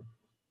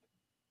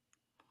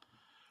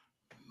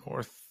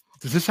 North.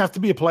 Does this have to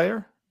be a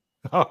player?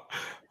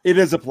 It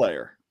is a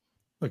player.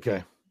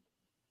 Okay.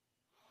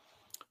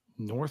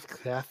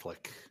 North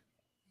Catholic.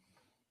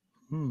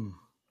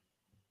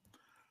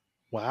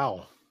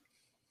 Wow.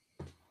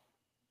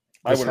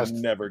 I would have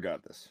never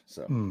got this.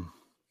 So.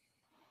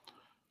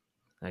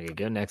 Okay,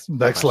 go next.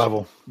 Next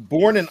level.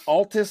 Born in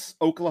Altus,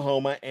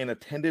 Oklahoma, and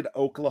attended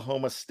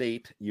Oklahoma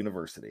State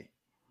University.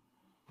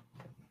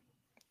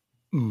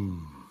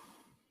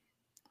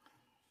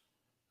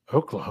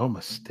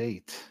 Oklahoma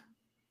State.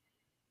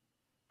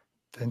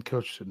 Then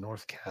coached at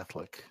North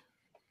Catholic.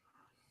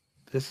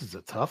 This is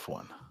a tough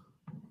one.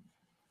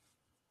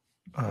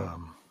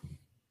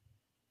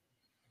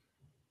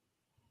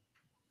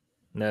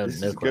 This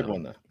is a good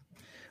one, though.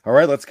 All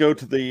right, let's go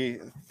to the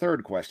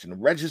third question.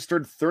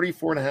 Registered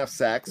 34.5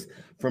 sacks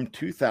from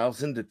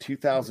 2000 to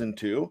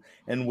 2002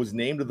 and was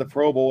named to the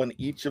Pro Bowl in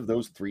each of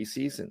those 3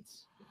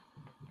 seasons.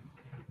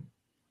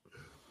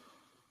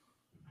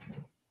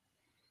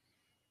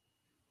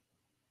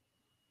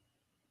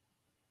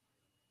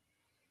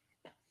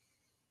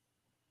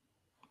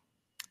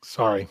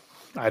 Sorry.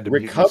 I had to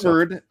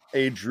recovered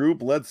a Drew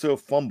Bledsoe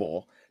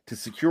fumble to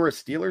secure a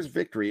Steelers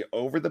victory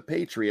over the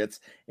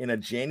Patriots in a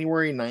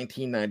January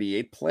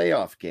 1998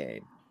 playoff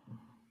game.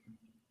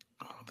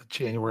 The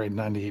January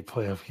 98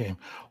 playoff game.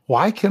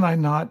 Why can I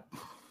not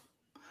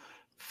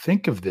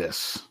think of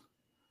this?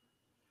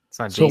 It's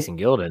not Jason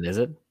Gilden, is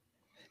it?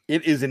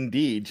 It is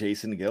indeed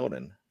Jason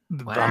Gilden.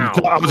 Wow.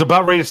 I was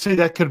about ready to say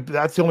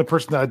that's the only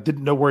person that I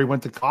didn't know where he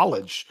went to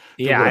college.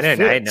 Yeah, I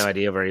had no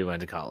idea where he went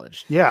to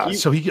college. Yeah, I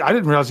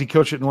didn't realize he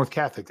coached at North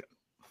Catholic.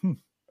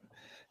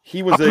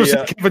 He was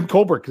Kevin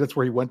Colbert, because that's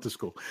where he went to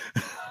school.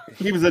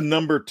 He was a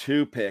number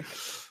 2 pick,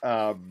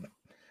 I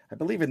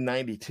believe in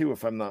 92,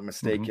 if I'm not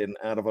mistaken,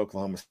 out of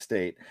Oklahoma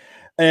State.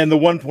 And the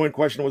 1-point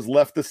question was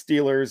left the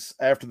Steelers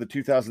after the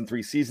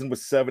 2003 season with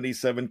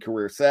 77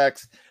 career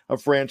sacks, a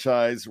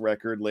franchise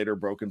record later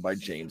broken by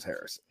James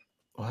Harrison.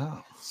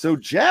 Wow. So,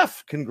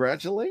 Jeff,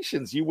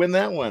 congratulations. You win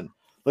that one.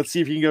 Let's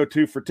see if you can go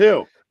 2 for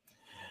 2.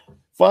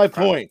 5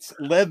 points.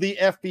 Led the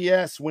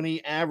FBS when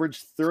he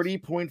averaged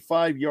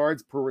 30.5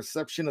 yards per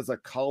reception as a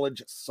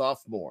college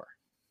sophomore.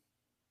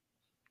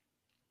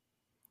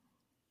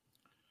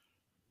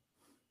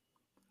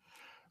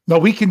 No,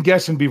 we can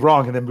guess and be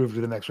wrong and then move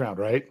to the next round,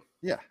 right?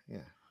 Yeah.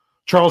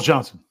 Charles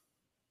Johnson.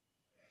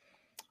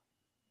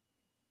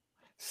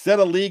 Set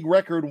a league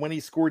record when he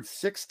scored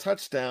 6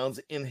 touchdowns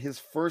in his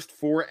first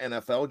 4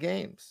 NFL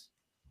games.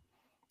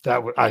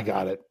 I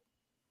got it.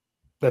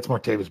 That's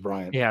Martavis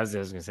Bryant. Yeah, I was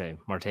going to say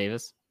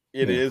Martavis.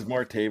 It is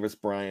Martavis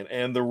Bryant,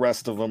 and the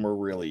rest of them are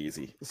real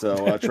easy.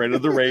 So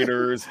traded the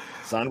Raiders,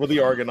 signed with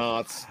the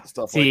Argonauts,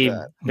 stuff like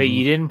that. But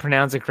you didn't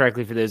pronounce it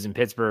correctly for those in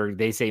Pittsburgh.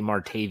 They say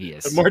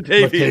Martavius.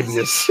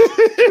 Martavius.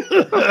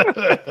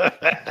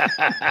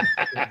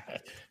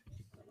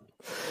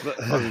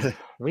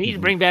 We need to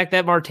bring back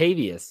that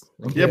Martavius.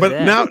 Yeah,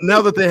 but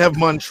now that they have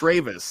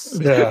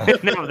Montravis. Yeah.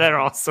 No, they're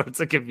all sorts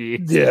of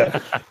confused. Yeah.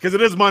 Because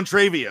it is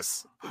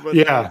Montravius. But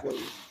yeah.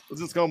 Let's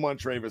just go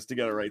Montravis to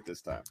get it right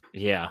this time.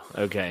 Yeah.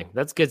 Okay.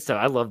 That's good stuff.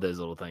 I love those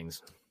little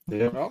things.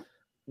 Yeah.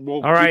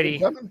 Well, all righty.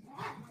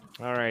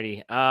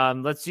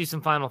 Let's do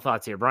some final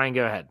thoughts here. Brian,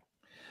 go ahead.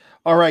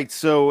 All right,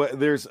 so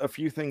there's a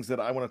few things that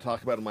I want to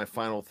talk about in my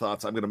final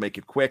thoughts. I'm going to make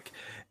it quick.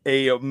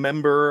 A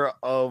member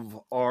of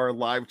our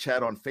live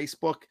chat on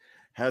Facebook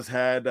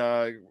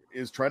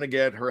is trying to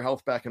get her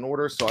health back in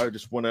order. So I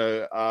just want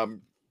to,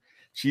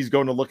 she's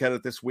going to look at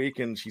it this week,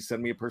 and she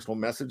sent me a personal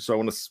message. So I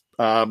want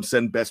to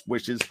send best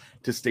wishes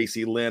to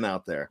Stacy Lynn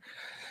out there.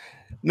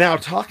 Now,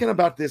 talking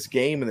about this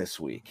game this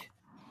week,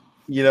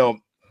 I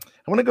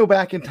want to go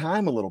back in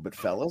time a little bit,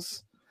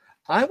 fellas.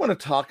 I want to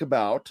talk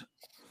about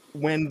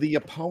when the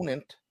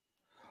opponent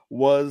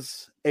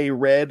was a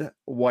red,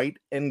 white,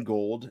 and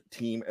gold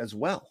team as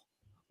well,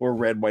 or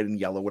red, white, and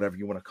yellow, whatever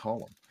you want to call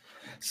them.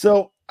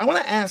 So I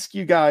want to ask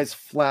you guys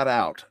flat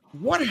out,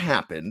 what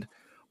happened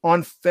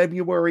on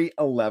February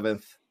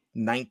 11th,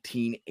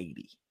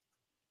 1980?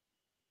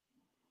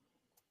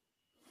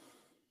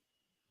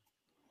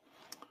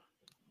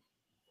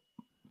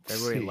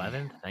 February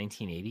 11th,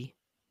 1980?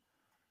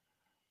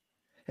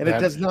 And it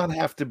does not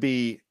have to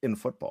be in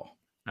football.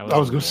 I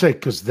was going to say,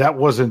 because there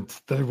wasn't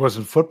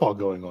football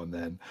going on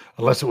then,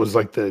 unless it was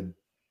like it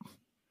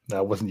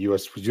wasn't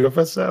US. Was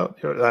UFS out?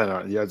 I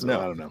don't know.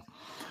 I don't know.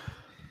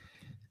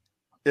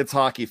 It's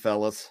hockey,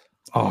 fellas.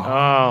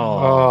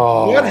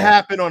 Oh. What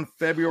happened on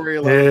February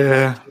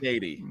 11th,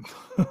 1980?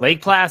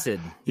 Lake Placid,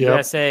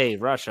 USA,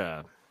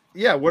 Russia.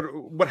 Yeah.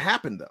 What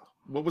happened though?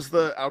 What was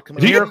the outcome?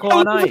 Of Miracle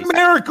on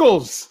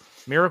Ice.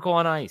 Miracle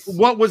on Ice.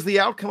 What was the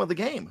outcome of the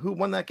game? Who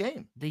won that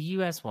game? The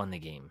U.S. won the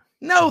game.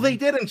 No, they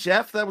didn't,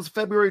 Jeff. That was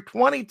February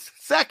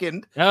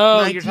 22nd.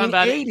 Oh, you're talking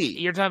about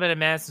at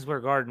Madison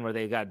Square Garden where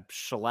they got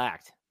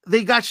shellacked.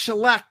 They got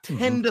shellacked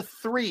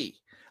 10-3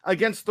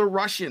 against the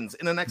Russians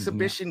in an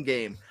exhibition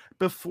game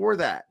before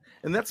that.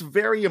 And that's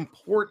very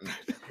important.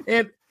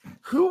 And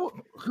who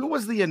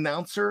was the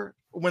announcer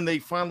when they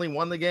finally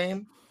won the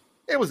game?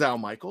 It was Al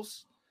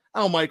Michaels.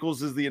 Al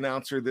Michaels is the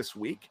announcer this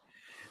week.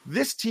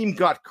 This team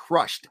got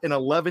crushed, and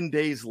 11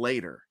 days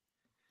later,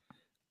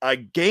 a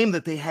game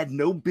that they had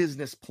no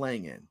business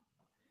playing in,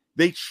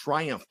 they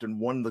triumphed and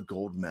won the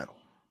gold medal.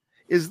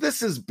 Is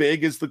this as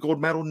big as the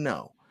gold medal?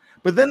 No.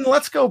 But then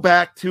let's go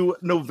back to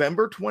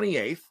November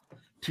 28th,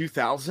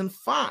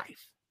 2005.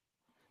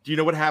 Do you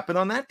know what happened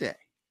on that day?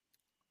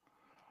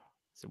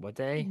 So what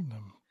day?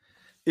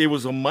 It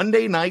was a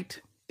Monday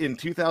night in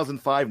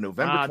 2005,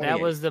 November 28th. That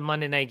was the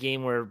Monday night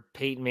game where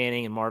Peyton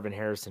Manning and Marvin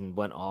Harrison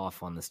went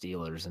off on the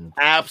Steelers. And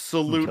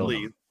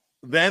absolutely.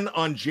 Then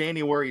on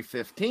January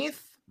 15th,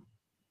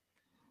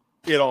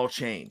 it all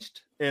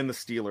changed and the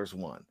Steelers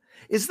won.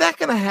 Is that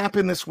going to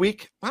happen this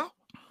week? Well,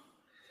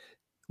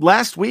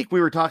 last week we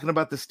were talking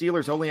about the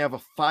Steelers only have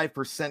a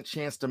 5%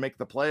 chance to make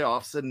the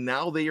playoffs, and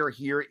now they are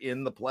here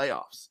in the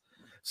playoffs.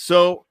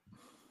 So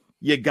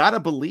you got to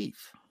believe.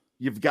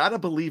 You've got to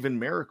believe in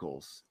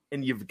miracles,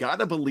 and you've got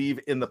to believe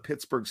in the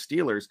Pittsburgh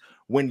Steelers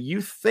when you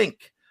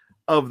think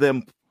of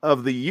them,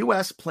 of the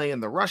U.S.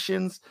 playing the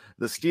Russians,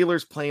 the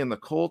Steelers playing the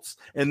Colts,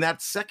 and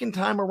that second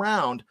time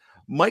around,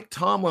 Mike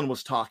Tomlin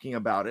was talking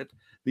about it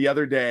the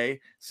other day,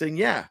 saying,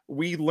 yeah,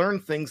 we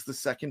learned things the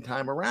second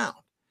time around.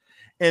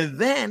 And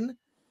then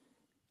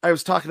I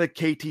was talking to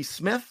KT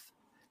Smith,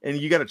 and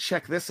you got to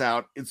check this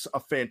out. It's a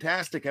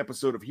fantastic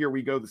episode of Here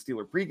We Go, the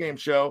Steeler pregame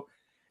show.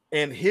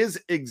 And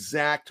his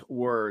exact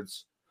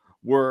words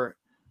were,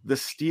 the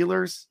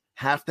Steelers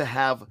have to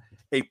have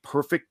a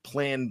perfect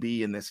plan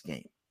B in this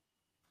game.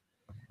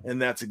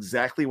 And that's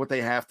exactly what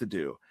they have to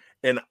do.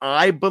 And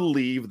I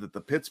believe that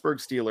the Pittsburgh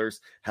Steelers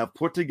have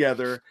put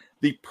together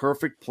the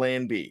perfect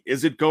plan B.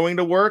 Is it going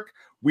to work?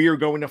 We are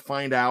going to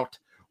find out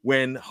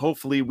when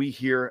hopefully we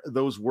hear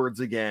those words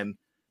again.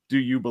 Do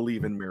you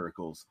believe in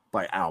miracles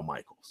by Al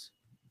Michaels?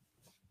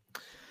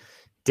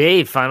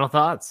 Dave, final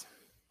thoughts.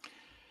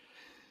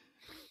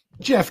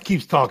 Jeff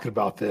keeps talking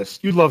about this.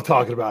 You love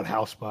talking about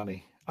house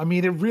money. I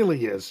mean, it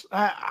really is.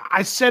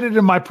 I said it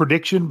in my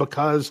prediction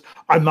because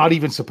I'm not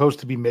even supposed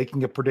to be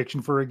making a prediction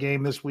for a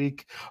game this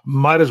week.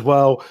 Might as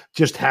well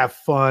just have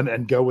fun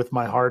and go with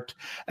my heart.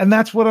 And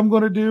that's what I'm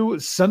going to do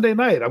Sunday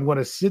night. I'm going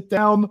to sit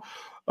down,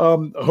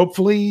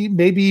 hopefully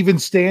maybe even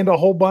stand a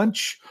whole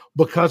bunch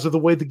because of the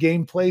way the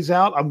game plays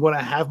out. I'm going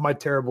to have my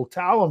terrible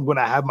towel. I'm going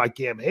to have my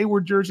Cam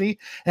Hayward jersey,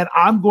 and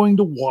I'm going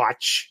to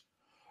watch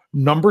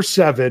number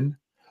 7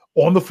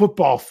 on the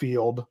football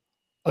field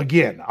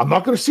again. I'm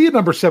not going to see a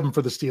number 7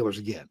 for the Steelers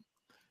again.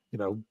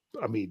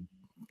 I mean,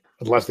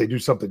 unless they do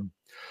something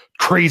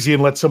crazy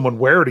and let someone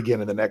wear it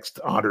again in the next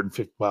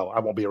 150. Well, I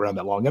won't be around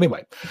that long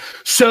anyway.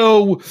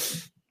 So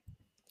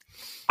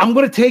I'm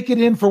going to take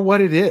it in for what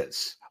it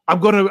is.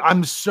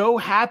 I'm so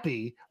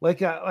happy,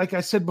 like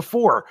I said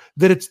before,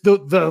 that it's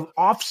the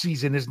off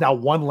season is now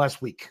one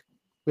less week.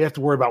 We have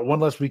to worry about one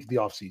less week of the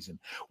off season.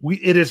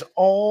 It is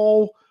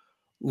all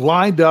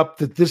lined up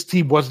that this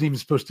team wasn't even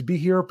supposed to be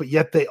here, but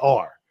yet they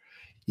are.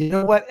 You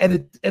know what?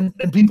 And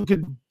people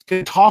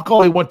can talk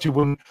all they want to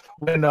when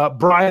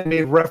Bryan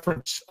made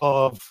reference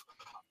of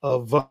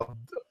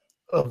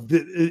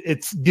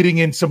it's getting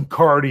in some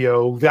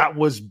cardio. That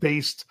was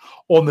based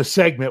on the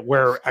segment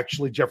where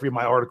actually Jeffrey,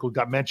 my article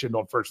got mentioned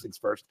on First Things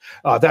First.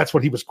 That's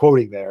what he was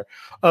quoting there.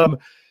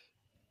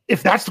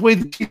 If that's the way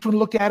the Chiefs would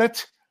look at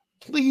it,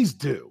 Please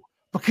do.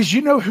 Because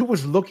you know who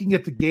was looking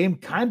at the game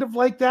kind of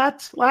like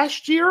that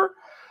last year?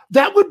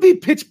 That would be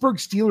Pittsburgh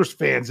Steelers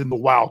fans in the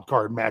wild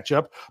card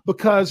matchup,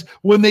 because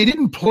when they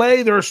didn't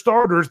play their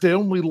starters, they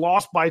only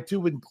lost by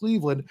 2 in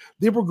Cleveland.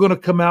 They were going to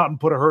come out and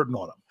put a hurting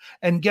on them.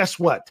 And guess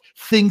what?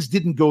 Things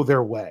didn't go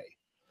their way.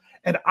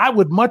 And I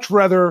would much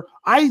rather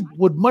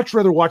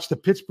watch the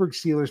Pittsburgh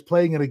Steelers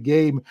playing in a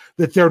game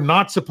that they're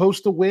not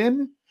supposed to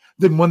win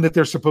than one that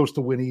they're supposed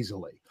to win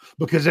easily.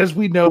 Because as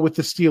we know with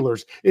the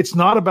Steelers, it's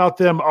not about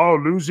them,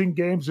 losing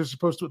games they're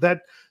supposed to.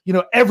 That,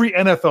 every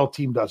NFL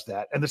team does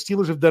that. And the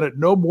Steelers have done it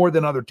no more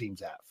than other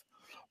teams have.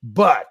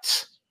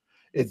 But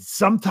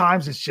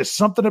sometimes it's just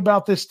something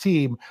about this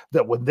team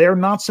that when they're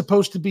not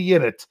supposed to be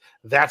in it,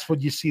 that's when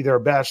you see their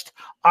best.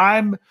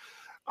 I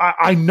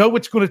know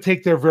it's going to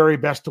take their very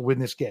best to win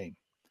this game.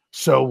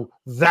 So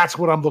that's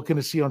what I'm looking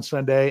to see on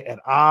Sunday. And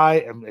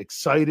I am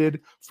excited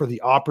for the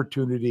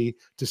opportunity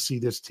to see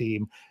this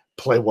team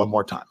play one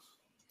more time.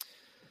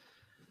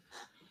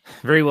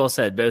 Very well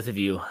said, both of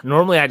you.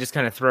 Normally, I just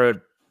kind of throw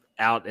it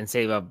out and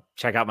say, well,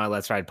 check out my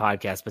Let's Ride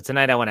podcast. But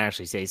tonight, I want to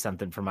actually say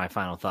something for my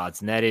final thoughts.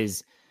 And that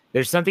is,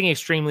 there's something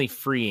extremely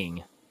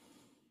freeing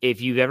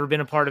if you've ever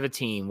been a part of a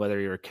team, whether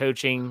you're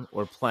coaching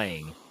or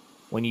playing,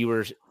 when you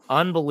were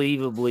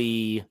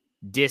unbelievably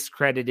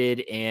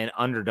discredited and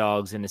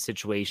underdogs in a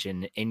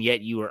situation, and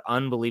yet you were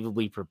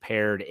unbelievably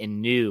prepared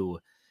and knew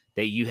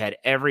that you had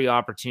every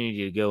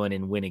opportunity to go in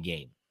and win a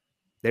game.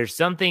 There's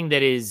something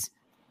that is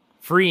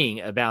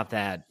freeing about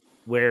that,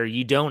 where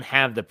you don't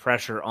have the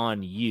pressure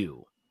on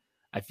you.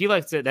 I feel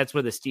like that's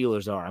where the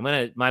Steelers are.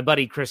 My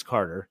buddy Chris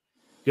Carter,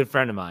 good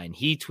friend of mine,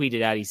 he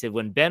tweeted out, he said,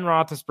 when Ben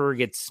Roethlisberger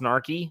gets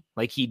snarky,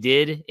 like he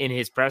did in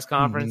his press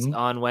conference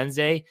on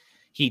Wednesday,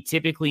 he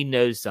typically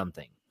knows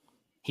something.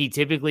 He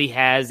typically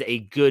has a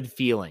good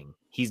feeling.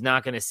 He's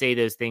not going to say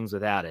those things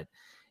without it.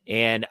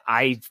 And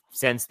I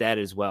sense that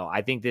as well.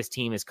 I think this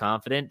team is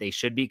confident. They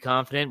should be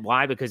confident.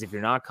 Why? Because if you're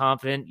not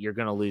confident, you're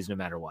going to lose no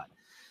matter what.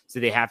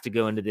 So they have to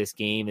go into this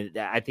game. And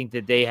I think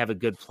that they have a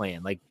good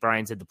plan. Like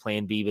Brian said, the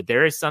plan B. But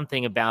there is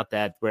something about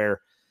that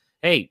where,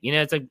 hey,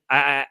 it's like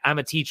I'm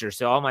a teacher.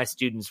 So all my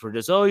students were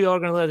just, you're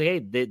going to lose. Hey,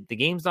 the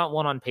game's not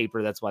won on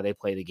paper. That's why they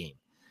play the game.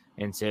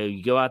 And so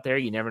you go out there,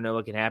 you never know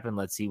what can happen.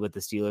 Let's see what the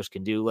Steelers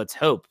can do. Let's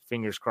hope,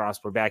 fingers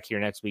crossed, we're back here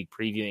next week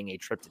previewing a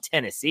trip to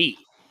Tennessee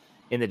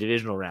in the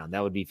divisional round.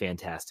 That would be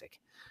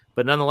fantastic.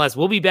 But nonetheless,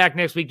 we'll be back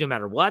next week no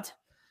matter what.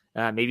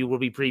 Maybe we'll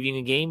be previewing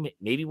a game.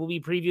 Maybe we'll be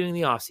previewing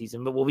the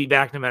offseason, but we'll be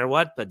back no matter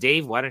what. But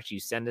Dave, why don't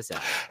you send us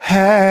out?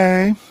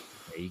 Hey.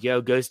 There you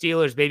go. Go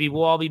Steelers, baby.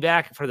 We'll all be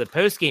back for the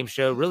post-game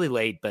show really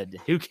late, but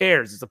who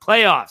cares? It's the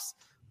playoffs.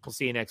 We'll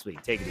see you next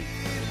week. Take it easy.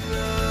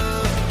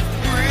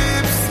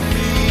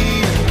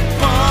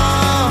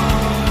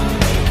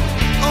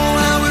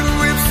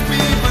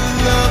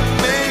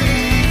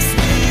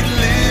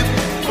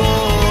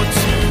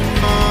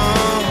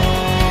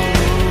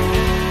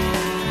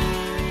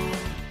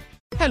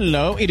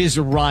 Hello, it is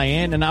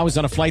Ryan, and I was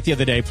on a flight the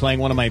other day playing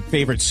one of my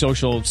favorite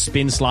social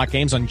spin slot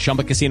games on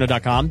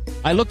ChumbaCasino.com.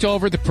 I looked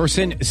over at the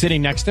person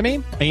sitting next to me,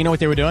 and you know what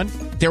they were doing?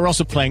 They were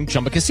also playing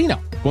Chumba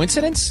Casino.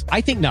 Coincidence?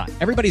 I think not.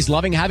 Everybody's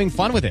loving having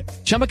fun with it.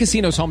 Chumba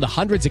Casino is home to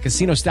hundreds of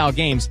casino-style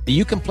games that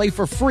you can play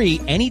for free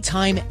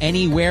anytime,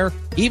 anywhere,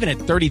 even at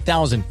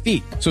 30,000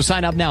 feet. So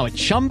sign up now at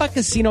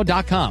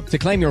ChumbaCasino.com to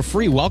claim your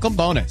free welcome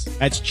bonus.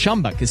 That's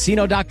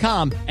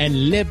ChumbaCasino.com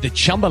and live the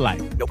Chumba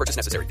life. No purchase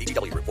necessary.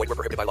 BTW. Void where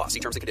prohibited by law. See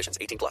terms and conditions.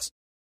 18+.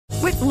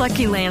 With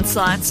Lucky Land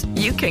Slots,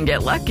 you can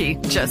get lucky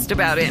just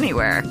about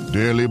anywhere.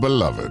 Dearly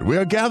beloved, we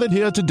are gathered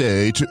here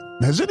today to...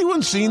 Has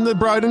anyone seen the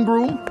bride and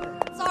groom?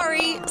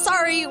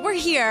 Sorry, we're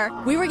here.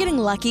 We were getting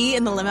lucky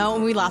in the limo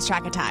and we lost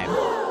track of time.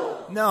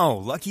 No,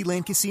 Lucky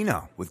Land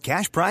Casino, with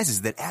cash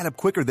prizes that add up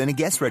quicker than a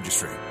guest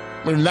registry.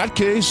 In that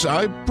case,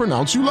 I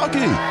pronounce you lucky.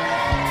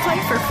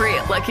 Play for free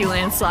at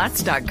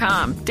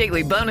LuckyLandSlots.com.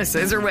 Daily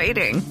bonuses are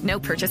waiting. No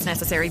purchase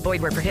necessary.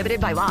 Void where prohibited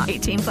by law.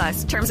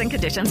 18+. Terms and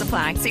conditions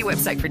apply. See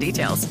website for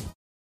details.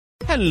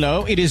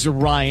 Hello, it is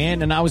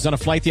Ryan, and I was on a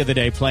flight the other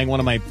day playing one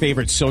of my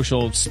favorite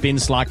social spin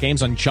slot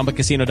games on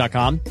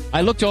ChumbaCasino.com.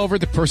 I looked over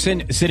at the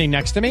person sitting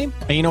next to me,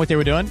 and you know what they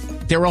were doing?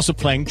 They were also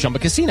playing Chumba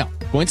Casino.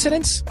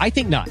 Coincidence? I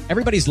think not.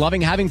 Everybody's loving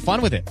having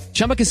fun with it.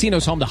 Chumba Casino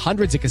is home to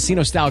hundreds of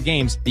casino-style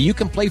games that you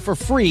can play for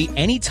free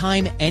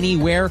anytime,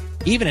 anywhere,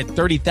 even at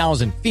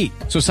 30,000 feet.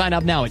 So sign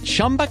up now at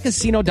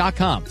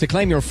ChumbaCasino.com to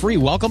claim your free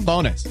welcome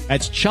bonus.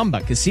 That's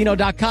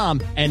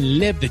ChumbaCasino.com and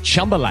live the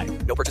Chumba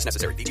life. No purchase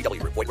necessary.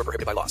 BTW. Void where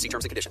prohibited by law. See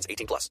terms and conditions.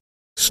 18+.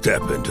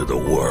 Step into the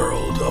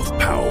world of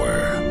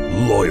power,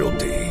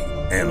 loyalty,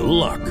 and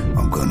luck.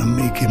 I'm gonna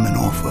make him an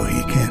offer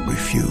he can't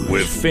refuse.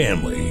 With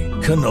family,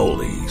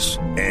 cannolis,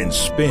 and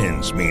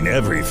spins mean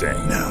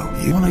everything. Now,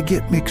 you wanna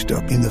get mixed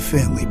up in the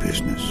family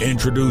business.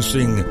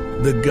 Introducing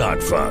The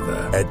Godfather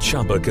at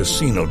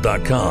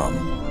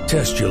ChumbaCasino.com.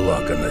 Test your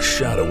luck in the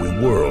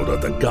shadowy world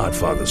of The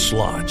Godfather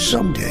slot.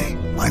 Someday,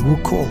 I will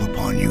call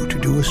upon you to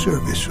do a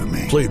service for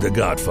me. Play The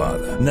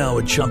Godfather, now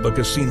at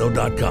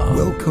ChumbaCasino.com.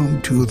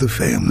 Welcome to the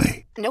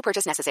family. No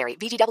purchase necessary.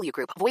 VGW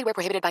Group. Void where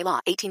prohibited by law.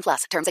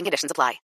 18+. Terms and conditions apply.